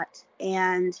lot,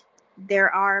 and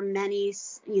there are many,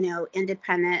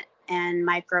 independent and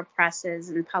micro presses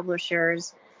and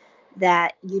publishers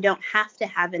that you don't have to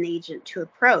have an agent to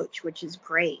approach, which is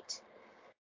great.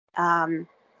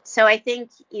 So I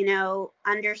think,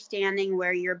 understanding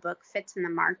where your book fits in the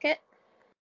market.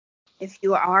 If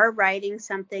you are writing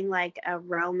something like a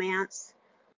romance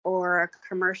or a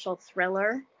commercial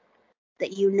thriller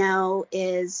that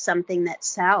is something that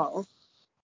sells,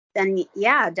 then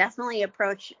yeah, definitely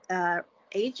approach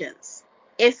agents.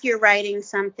 If you're writing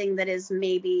something that is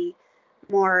maybe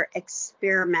more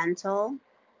experimental,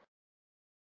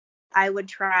 I would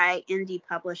try indie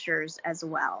publishers as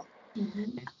well.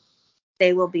 Mm-hmm.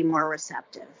 They will be more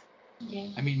receptive. Yeah.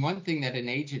 I mean, one thing that an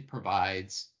agent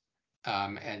provides,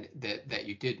 and that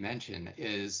you did mention,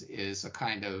 is a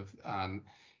kind of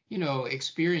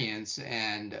experience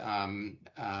and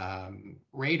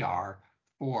radar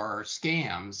for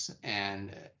scams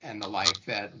and the like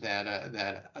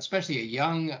that especially a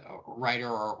young writer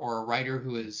or a writer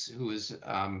who is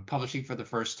publishing for the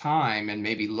first time and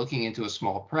maybe looking into a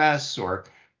small press or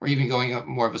even going up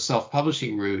more of a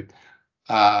self-publishing route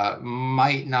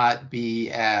might not be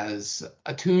as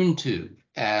attuned to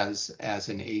as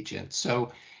an agent.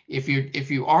 So if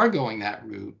you are going that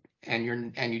route and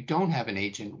you don't have an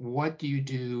agent, what do you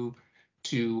do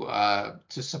to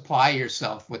supply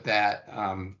yourself with that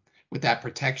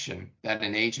protection that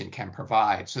an agent can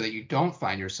provide so that you don't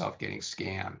find yourself getting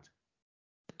scammed?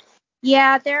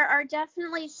 Yeah, there are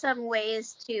definitely some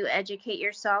ways to educate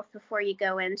yourself before you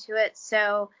go into it.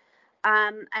 So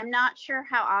I'm not sure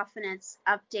how often it's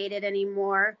updated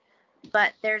anymore,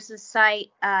 but there's a site,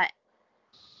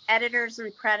 Editors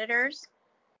and Predators,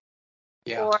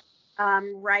 Yeah. or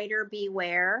Writer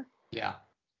Beware. Yeah.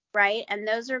 Right. And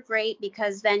those are great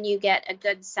because then you get a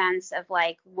good sense of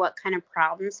like what kind of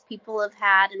problems people have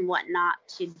had and what not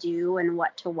to do and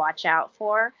what to watch out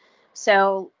for.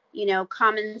 So,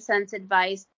 common sense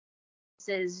advice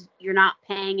is you're not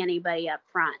paying anybody up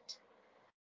front.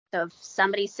 So if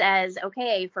somebody says,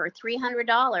 okay, for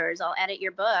 $300, I'll edit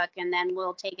your book and then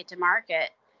we'll take it to market,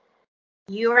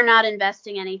 you are not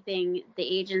investing anything.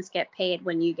 The agents get paid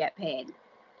when you get paid.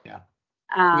 Yeah.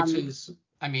 Which is,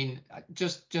 I mean,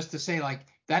 just to say like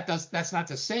that's not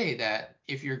to say that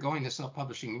if you're going the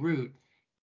self-publishing route,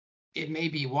 it may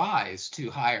be wise to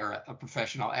hire a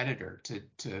professional editor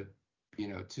to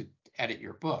edit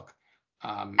your book.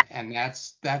 And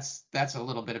that's a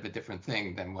little bit of a different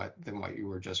thing than what you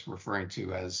were just referring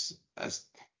to as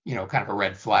kind of a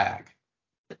red flag.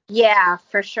 Yeah,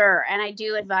 for sure. And I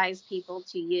do advise people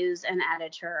to use an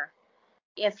editor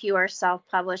if you are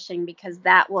self-publishing, because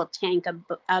that will tank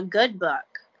a good book.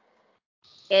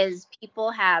 Is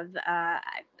people have, I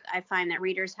find that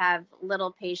readers have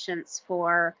little patience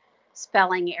for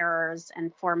spelling errors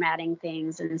and formatting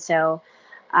things. And so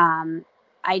I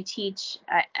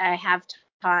have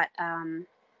taught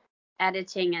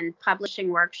editing and publishing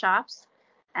workshops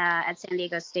at San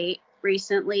Diego State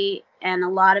recently, and a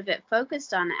lot of it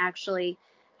focused on actually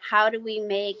how do we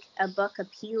make a book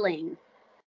appealing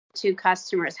to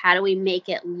customers? How do we make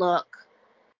it look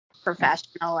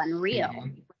professional and real?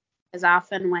 Mm-hmm. Because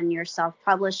often when you're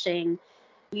self-publishing,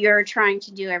 you're trying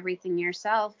to do everything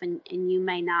yourself, and you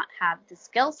may not have the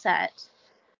skill set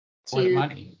Or the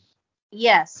money.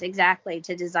 Yes, exactly,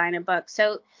 to design a book.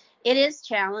 So it is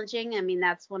challenging. I mean,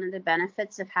 that's one of the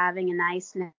benefits of having a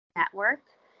nice network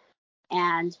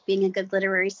and being a good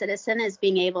literary citizen is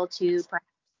being able to perhaps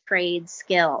trade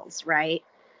skills, right?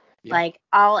 Yeah. Like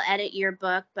I'll edit your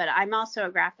book, but I'm also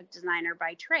a graphic designer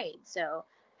by trade. So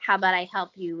how about I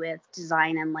help you with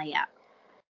design and layout?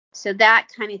 So that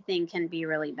kind of thing can be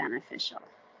really beneficial.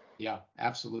 Yeah,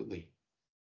 absolutely.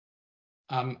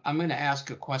 I'm going to ask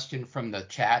a question from the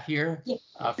chat here,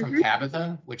 from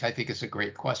Tabitha, which I think is a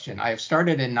great question. I have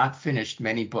started and not finished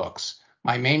many books.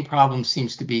 My main problem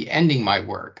seems to be ending my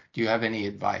work. Do you have any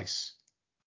advice?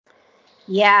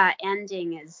 Yeah,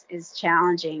 ending is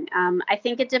challenging. I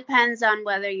think it depends on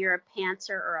whether you're a pantser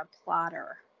or a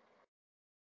plotter,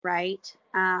 right?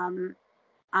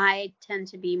 I tend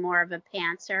to be more of a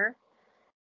pantser.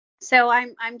 So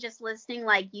I'm just listening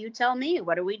like you tell me,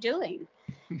 what are we doing?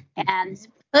 And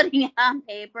putting it on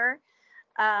paper.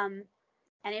 And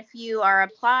if you are a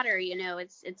plotter,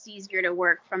 it's easier to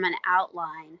work from an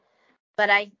outline. But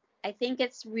I think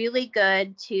it's really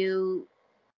good to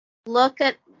look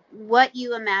at what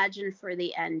you imagine for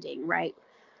the ending, right?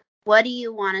 What do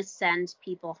you want to send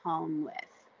people home with?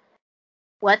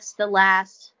 What's the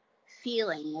last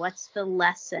feeling? What's the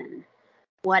lesson?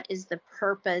 What is the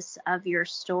purpose of your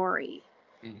story?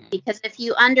 Mm-hmm. Because if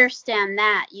you understand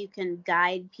that, you can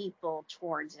guide people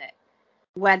towards it,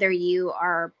 whether you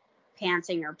are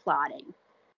pantsing or plotting,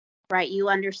 right? You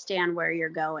understand where you're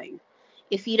going.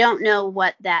 If you don't know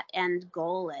what that end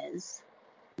goal is,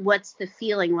 what's the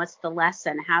feeling? What's the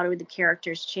lesson? How do the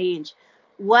characters change?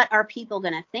 What are people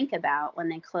going to think about when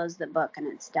they close the book and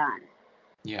it's done?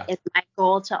 Yeah. It's my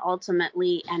goal to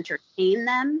ultimately entertain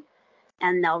them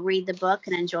and they'll read the book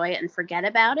and enjoy it and forget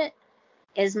about it.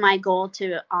 Is my goal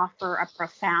to offer a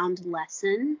profound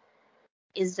lesson?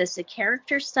 Is this a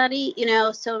character study?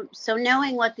 So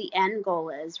knowing what the end goal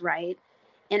is, right?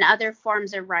 In other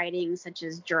forms of writing, such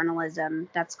as journalism,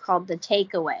 that's called the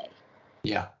takeaway.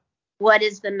 Yeah. What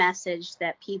is the message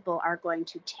that people are going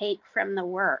to take from the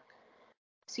work?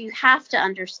 So you have to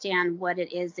understand what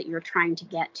it is that you're trying to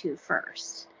get to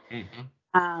first. Mm-hmm.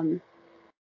 Of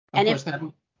And course,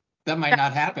 that might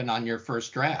not happen on your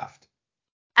first draft.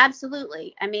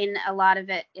 Absolutely. I mean, a lot of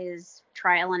it is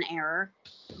trial and error.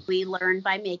 We learn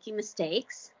by making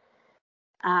mistakes.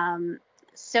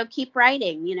 So keep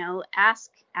writing, ask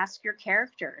your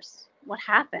characters, what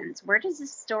happens? Where does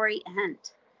this story end?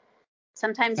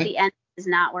 Sometimes the end is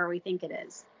not where we think it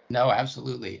is. No,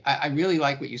 absolutely. I really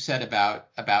like what you said about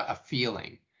a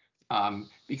feeling,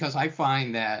 because I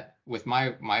find that with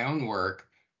my own work,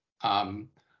 I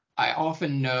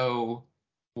often know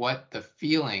what the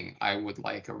feeling I would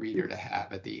like a reader to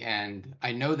have at the end.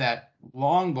 I know that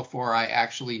long before I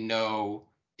actually know,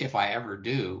 if I ever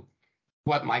do,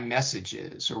 what my message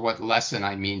is or what lesson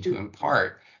I mean to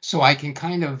impart. So I can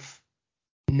kind of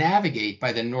navigate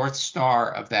by the North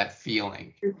Star of that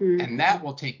feeling. Mm-hmm. And that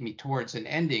will take me towards an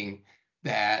ending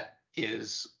that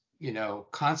is,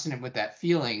 consonant with that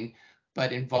feeling,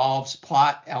 but involves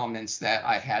plot elements that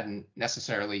I hadn't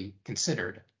necessarily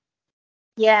considered.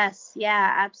 Yes,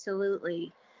 yeah,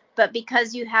 absolutely. But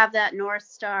because you have that North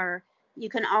Star, you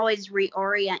can always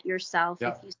reorient yourself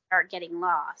if you start getting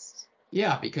lost.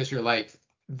 Yeah, because you're like,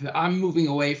 I'm moving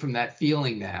away from that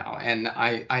feeling now, and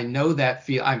I know that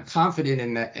feel. I'm confident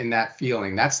in that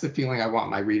feeling. That's the feeling I want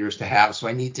my readers to have. So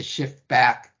I need to shift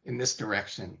back in this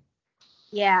direction.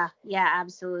 Yeah,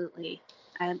 absolutely.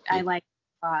 I like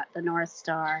a lot, the North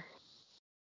Star.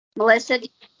 Melissa, do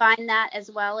you find that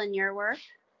as well in your work?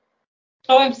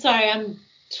 Oh, I'm sorry. I'm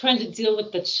trying to deal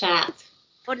with the chat.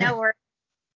 Oh, no worries.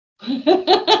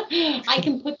 I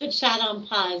can put the chat on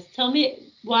pause. Tell me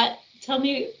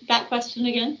that question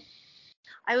again.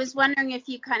 I was wondering if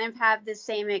you kind of have the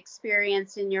same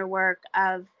experience in your work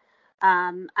of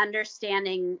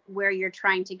understanding where you're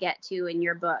trying to get to in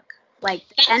your book.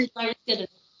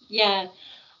 Yeah.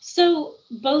 So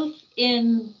both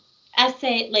in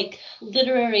essay, like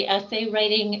literary essay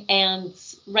writing and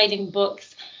writing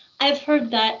books, I've heard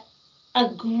that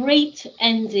a great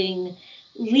ending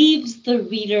leaves the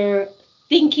reader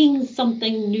thinking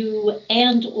something new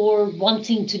and or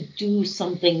wanting to do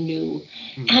something new.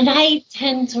 And I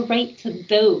tend to write to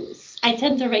those. I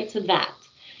tend to write to that.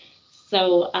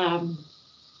 So,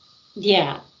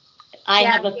 yeah. I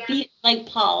have like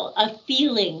Paul, a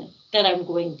feeling that I'm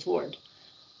going toward.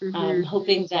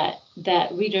 Hoping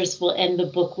that readers will end the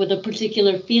book with a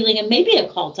particular feeling and maybe a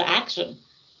call to action.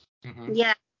 Mm-hmm.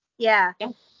 Yeah.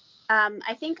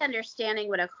 I think understanding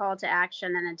what a call to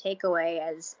action and a takeaway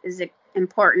is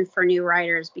important for new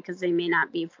writers because they may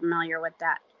not be familiar with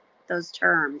those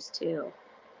terms too.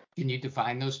 Can you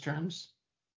define those terms?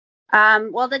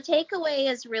 Well, the takeaway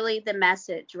is really the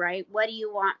message, right? What do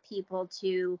you want people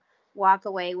to walk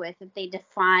away with if they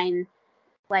define,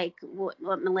 like what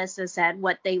Melissa said,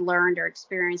 what they learned or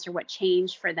experienced or what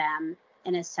changed for them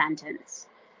in a sentence?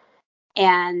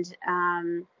 And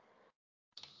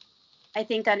I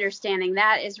think understanding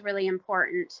that is really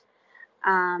important.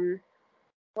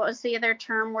 What was the other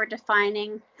term we're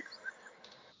defining?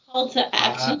 Call to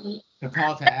action. The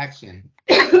call to action.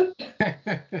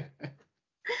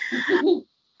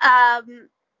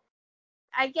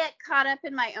 I get caught up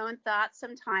in my own thoughts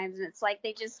sometimes, and it's like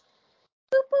they just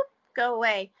boop, boop, go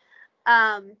away.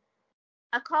 A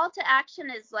call to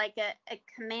action is like a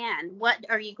command. What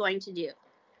are you going to do?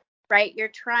 Right? You're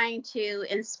trying to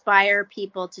inspire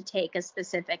people to take a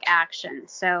specific action.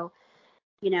 So,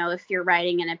 if you're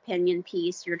writing an opinion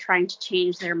piece, you're trying to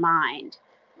change their mind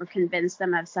or convince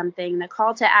them of something. The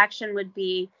call to action would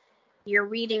be you're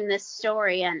reading this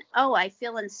story and, oh, I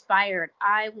feel inspired.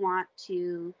 I want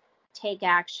to take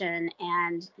action.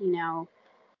 And,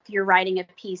 if you're writing a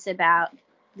piece about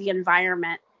the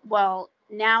environment, well,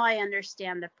 now I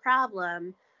understand the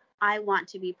problem. I want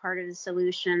to be part of the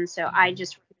solution. So I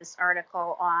just wrote this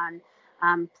article on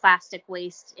plastic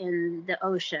waste in the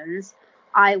oceans.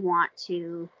 I want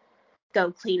to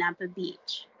go clean up a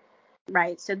beach,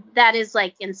 right? So that is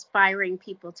like inspiring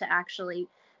people to actually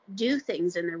do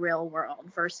things in the real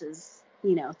world versus,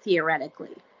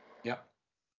 theoretically. Yep.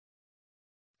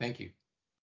 Thank you.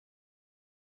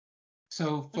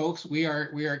 So, folks, we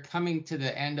are coming to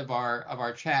the end of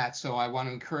our chat. So I want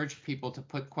to encourage people to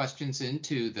put questions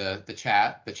into the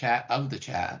chat of the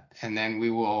chat, and then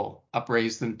we will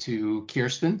upraise them to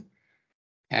Kirsten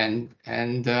and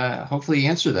hopefully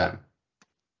answer them.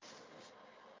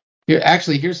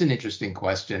 Here's an interesting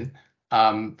question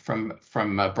from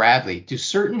Bradley. Do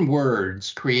certain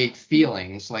words create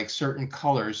feelings like certain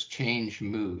colors change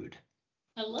mood?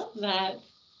 I love that.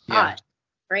 Yeah.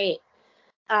 Great.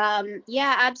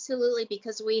 Yeah, absolutely,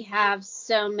 because we have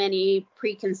so many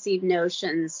preconceived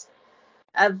notions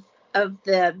of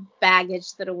the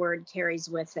baggage that a word carries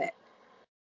with it,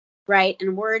 right?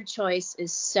 And word choice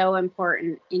is so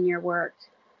important in your work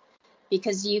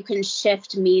because you can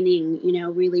shift meaning,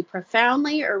 really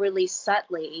profoundly or really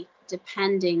subtly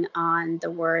depending on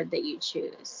the word that you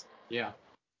choose. Yeah.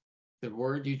 The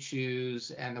word you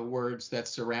choose and the words that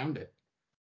surround it.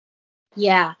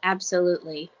 Yeah,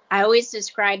 absolutely. I always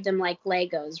describe them like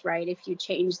Legos, right? If you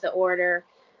change the order,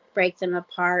 break them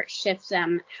apart, shift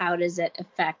them, how does it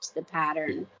affect the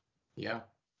pattern? Yeah.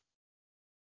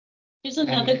 Here's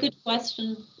another good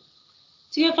question.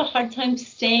 Do you have a hard time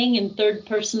staying in third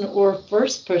person or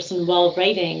first person while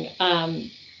writing?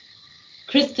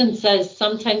 Kristen says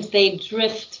sometimes they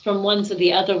drift from one to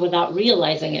the other without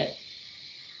realizing it.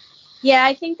 Yeah,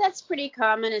 I think that's pretty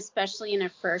common, especially in a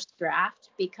first draft,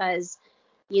 because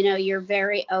you're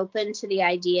very open to the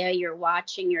idea, you're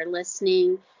watching, you're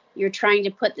listening, you're trying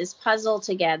to put this puzzle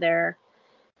together,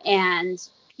 and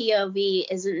POV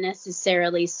isn't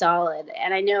necessarily solid.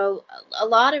 And I know a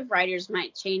lot of writers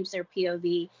might change their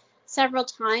POV several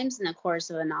times in the course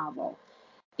of a novel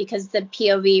because the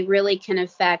POV really can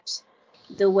affect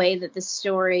the way that the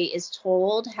story is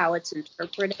told, how it's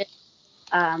interpreted,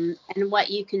 and what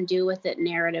you can do with it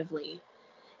narratively.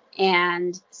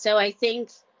 And so I think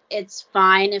it's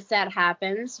fine if that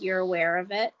happens. You're aware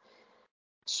of it.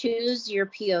 Choose your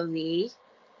POV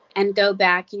and go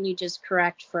back and you just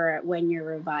correct for it when you're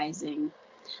revising.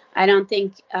 I don't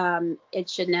think it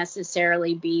should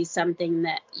necessarily be something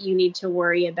that you need to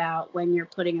worry about when you're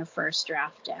putting a first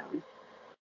draft down.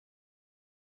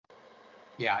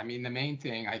 Yeah, I mean, the main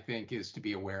thing I think is to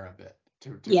be aware of it,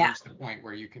 to reach the point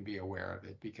where you can be aware of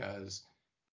it, because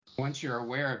once you're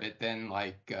aware of it, then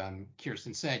like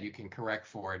Kirsten said, you can correct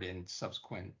for it in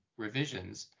subsequent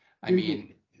revisions. I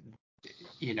mean,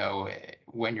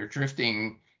 when you're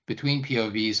drifting between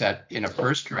POVs in a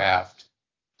first draft,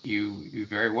 you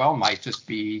very well might just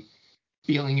be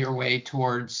feeling your way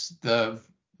towards the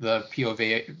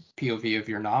POV of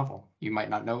your novel. You might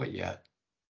not know it yet.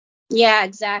 Yeah,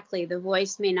 exactly. The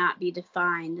voice may not be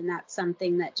defined, and that's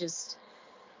something that just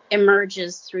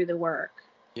emerges through the work.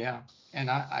 Yeah. And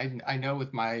I know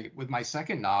with my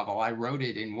second novel, I wrote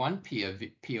it in one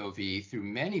POV through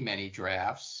many, many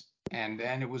drafts. And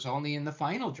then it was only in the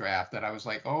final draft that I was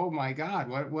like, oh my God,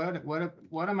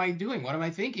 what am I doing? What am I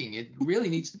thinking? It really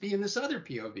needs to be in this other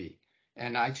POV.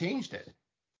 And I changed it.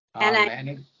 And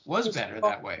it was better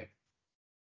that way.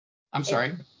 I'm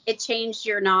sorry. It changed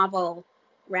your novel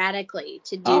radically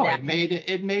to do that.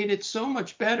 It made it so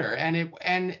much better. And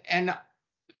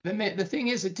the thing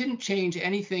is, it didn't change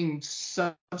anything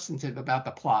substantive about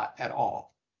the plot at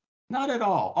all. Not at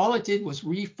all. All it did was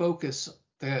refocus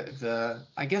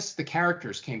I guess the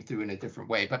characters came through in a different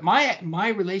way, but my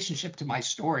relationship to my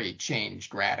story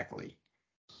changed radically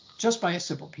just by a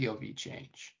simple POV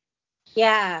change.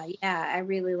 Yeah, I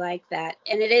really like that.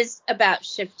 And it is about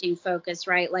shifting focus,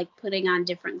 right? Like putting on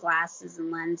different glasses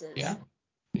and lenses.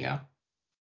 Yeah.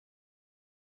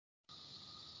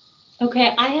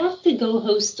 Okay, I have to go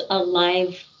host a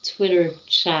live Twitter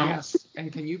chat. Yes,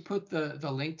 and can you put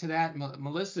the link to that?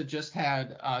 Melissa just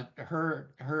had her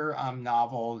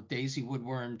novel Daisy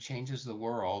Woodworm Changes the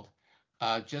World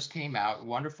just came out.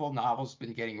 Wonderful novel's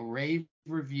been getting rave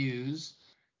reviews,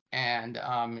 and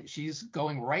she's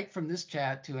going right from this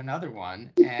chat to another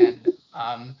one. And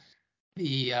are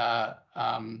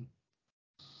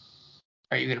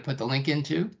you going to put the link in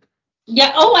too?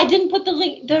 Yeah. Oh, I didn't put the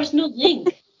link. There's no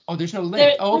link. Oh, there's no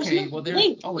link. Okay. Well,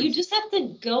 link. You just have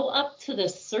to go up to the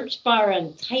search bar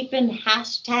and type in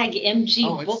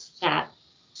 #MG book chat.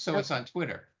 So it's on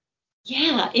Twitter.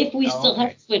 Yeah, if we still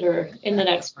have Twitter in the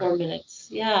next 4 minutes.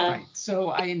 Yeah. Right. So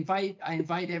I invite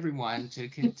everyone to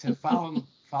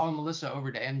follow Melissa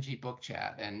over to MG Book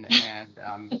Chat, and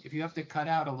if you have to cut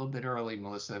out a little bit early,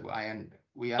 Melissa,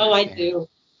 We Oh, I understand. do.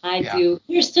 I Yeah. do.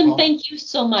 Kirsten, Well, thank you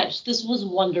so much. This was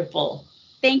wonderful.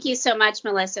 Thank you so much,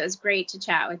 Melissa. It was great to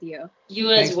chat with you.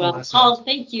 You as thanks, well. Melissa. Paul,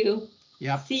 thank you.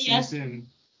 Yep. See See ya. you soon.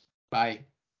 Bye.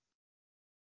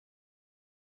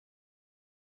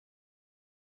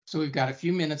 So we've got a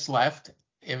few minutes left.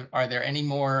 Are there any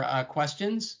more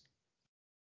questions?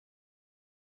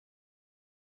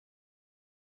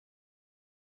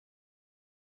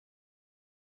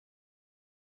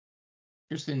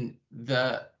 Kirsten,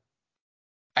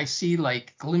 I see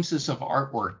like glimpses of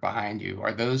artwork behind you.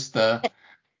 Are those the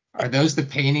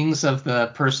paintings of the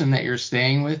person that you're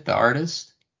staying with, the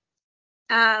artist?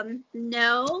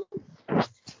 No,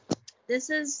 this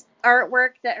is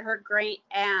artwork that her great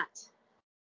aunt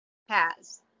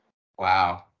has.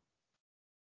 Wow.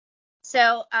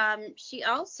 So she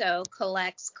also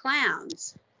collects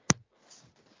clowns.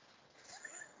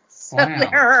 So Wow.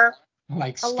 there are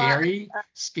Like a lot scary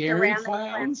ceramic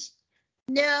clowns?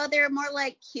 No, they're more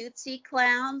like cutesy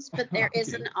clowns, but there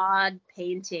is Okay. an odd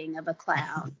painting of a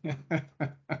clown.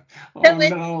 Oh So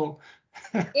no.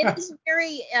 it is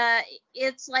very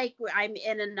it's like I'm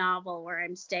in a novel where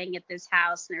I'm staying at this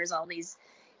house and there's all these,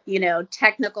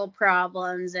 technical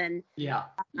problems and Yeah.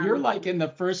 You're like in the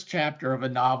first chapter of a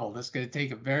novel that's going to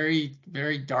take a very,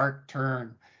 very dark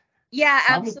turn. yeah,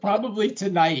 absolutely. Probably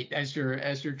tonight as you're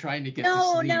trying to get to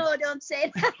sleep. No, don't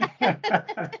say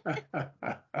that.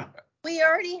 We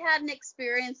already had an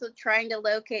experience with trying to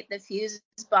locate the fuse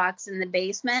box in the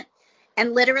basement,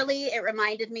 and literally it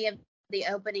reminded me of the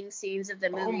opening scenes of the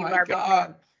movie Oh my Barbara,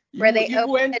 God. where they You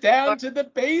went down to the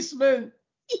basement.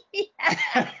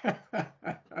 Yeah.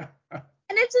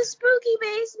 And it's a spooky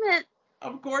basement.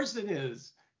 Of course it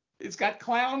is. It's got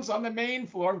clowns on the main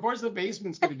floor. Of course the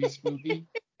basement's going to be spooky.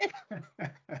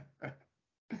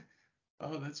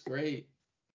 Oh, that's great.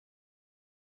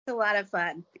 It's a lot of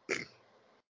fun.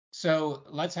 So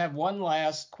let's have one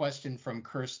last question from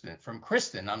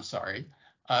Kristen, I'm sorry,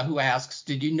 who asks,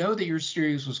 did you know that your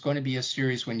series was going to be a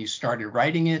series when you started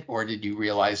writing it, or did you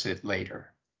realize it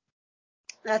later?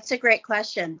 That's a great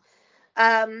question.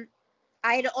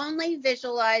 I'd only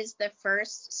visualized the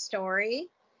first story,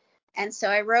 and so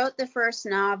I wrote the first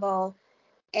novel,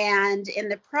 and in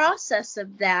the process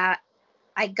of that,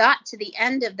 I got to the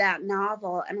end of that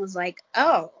novel and was like,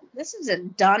 oh, this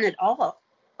isn't done at all.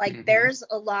 Like, there's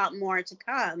a lot more to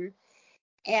come.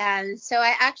 And so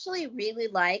I actually really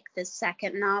like the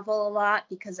second novel a lot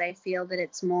because I feel that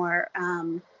it's more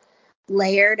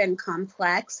layered and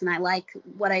complex. And I like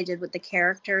what I did with the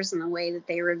characters and the way that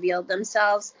they revealed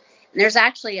themselves. And there's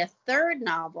actually a third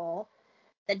novel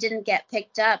that didn't get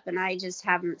picked up, and I just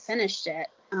haven't finished it.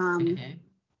 Do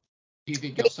you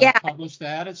think you'll Yeah, self-publish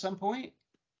that at some point?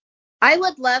 I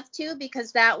would love to,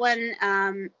 because that one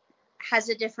has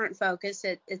a different focus.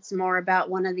 It's more about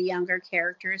one of the younger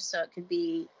characters, so it could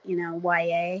be,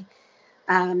 YA.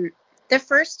 The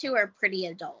first two are pretty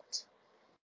adult.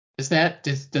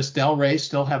 Does Del Rey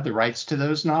still have the rights to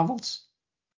those novels?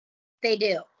 They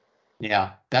do.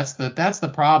 Yeah, that's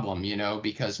the problem,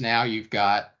 because now you've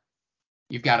got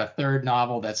a third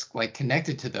novel that's like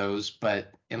connected to those,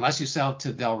 but unless you sell it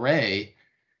to Del Rey,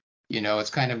 it's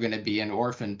kind of going to be an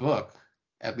orphan book,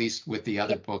 at least with the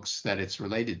other books that it's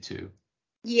related to.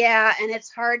 Yeah, and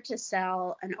it's hard to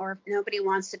sell nobody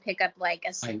wants to pick up like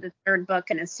the third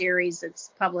book in a series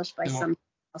that's published by somebody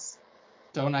else.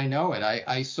 Don't I know it?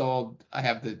 I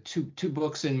have the two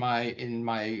books in my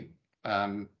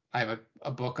I have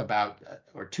a book about,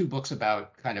 or two books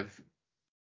about kind of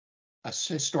a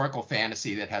historical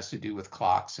fantasy that has to do with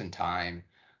clocks and time.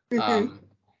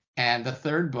 And the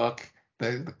third book,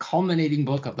 the culminating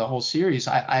book of the whole series,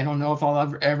 I don't know if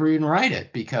I'll ever even write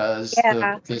it, because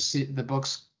the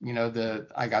books,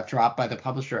 I got dropped by the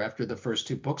publisher after the first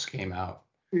two books came out.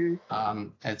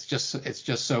 It's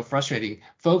just so frustrating,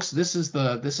 folks. This is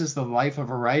the life of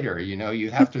a writer. You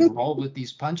have to roll with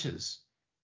these punches,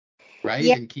 right?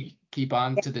 Yeah. And keep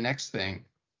on to the next thing.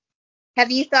 Have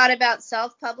you thought about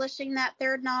self-publishing that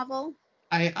third novel?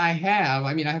 I have.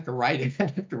 I mean, I have to write it. I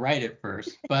have to write it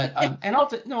first. But and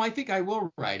no, I think I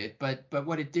will write it. But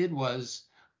what it did was,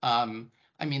 I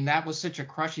mean, that was such a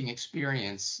crushing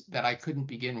experience that I couldn't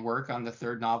begin work on the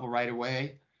third novel right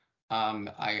away.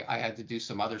 I had to do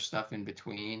some other stuff in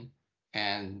between,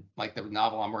 and like the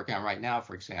novel I'm working on right now,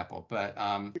 for example. But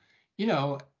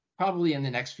probably in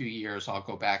the next few years, I'll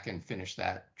go back and finish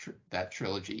that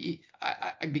trilogy.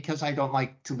 Because I don't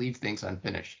like to leave things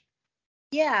unfinished.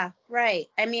 Yeah, right.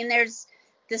 I mean,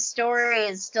 the story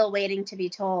is still waiting to be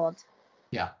told.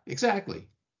 Yeah, exactly.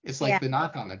 It's like the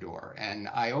knock on the door, and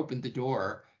I opened the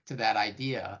door to that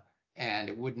idea, and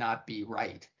it would not be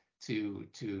right to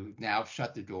now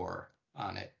shut the door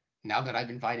on it now that I've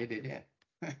invited it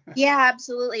in. Yeah,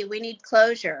 absolutely. We need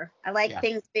closure. I like Yeah.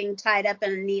 things being tied up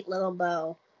in a neat little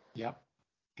bow. Yep.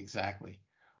 Exactly.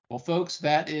 Well, folks,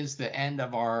 that is the end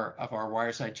of our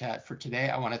Wireside chat for today.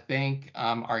 I want to thank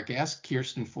our guest,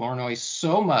 Kirsten Flournoy,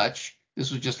 so much.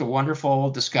 This was just a wonderful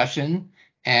discussion,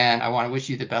 and I want to wish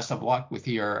you the best of luck with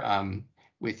your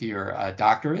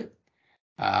doctorate.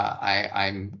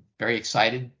 I'm very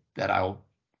excited that I'll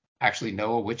actually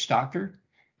know a witch doctor,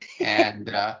 and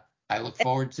I look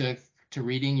forward to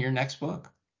reading your next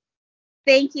book.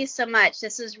 Thank you so much.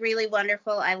 This was really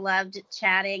wonderful. I loved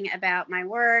chatting about my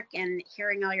work and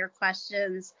hearing all your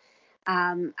questions.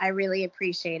 I really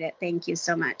appreciate it. Thank you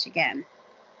so much again.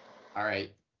 All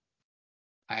right.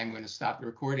 I'm going to stop the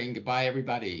recording. Goodbye,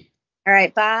 everybody. All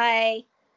right. Bye.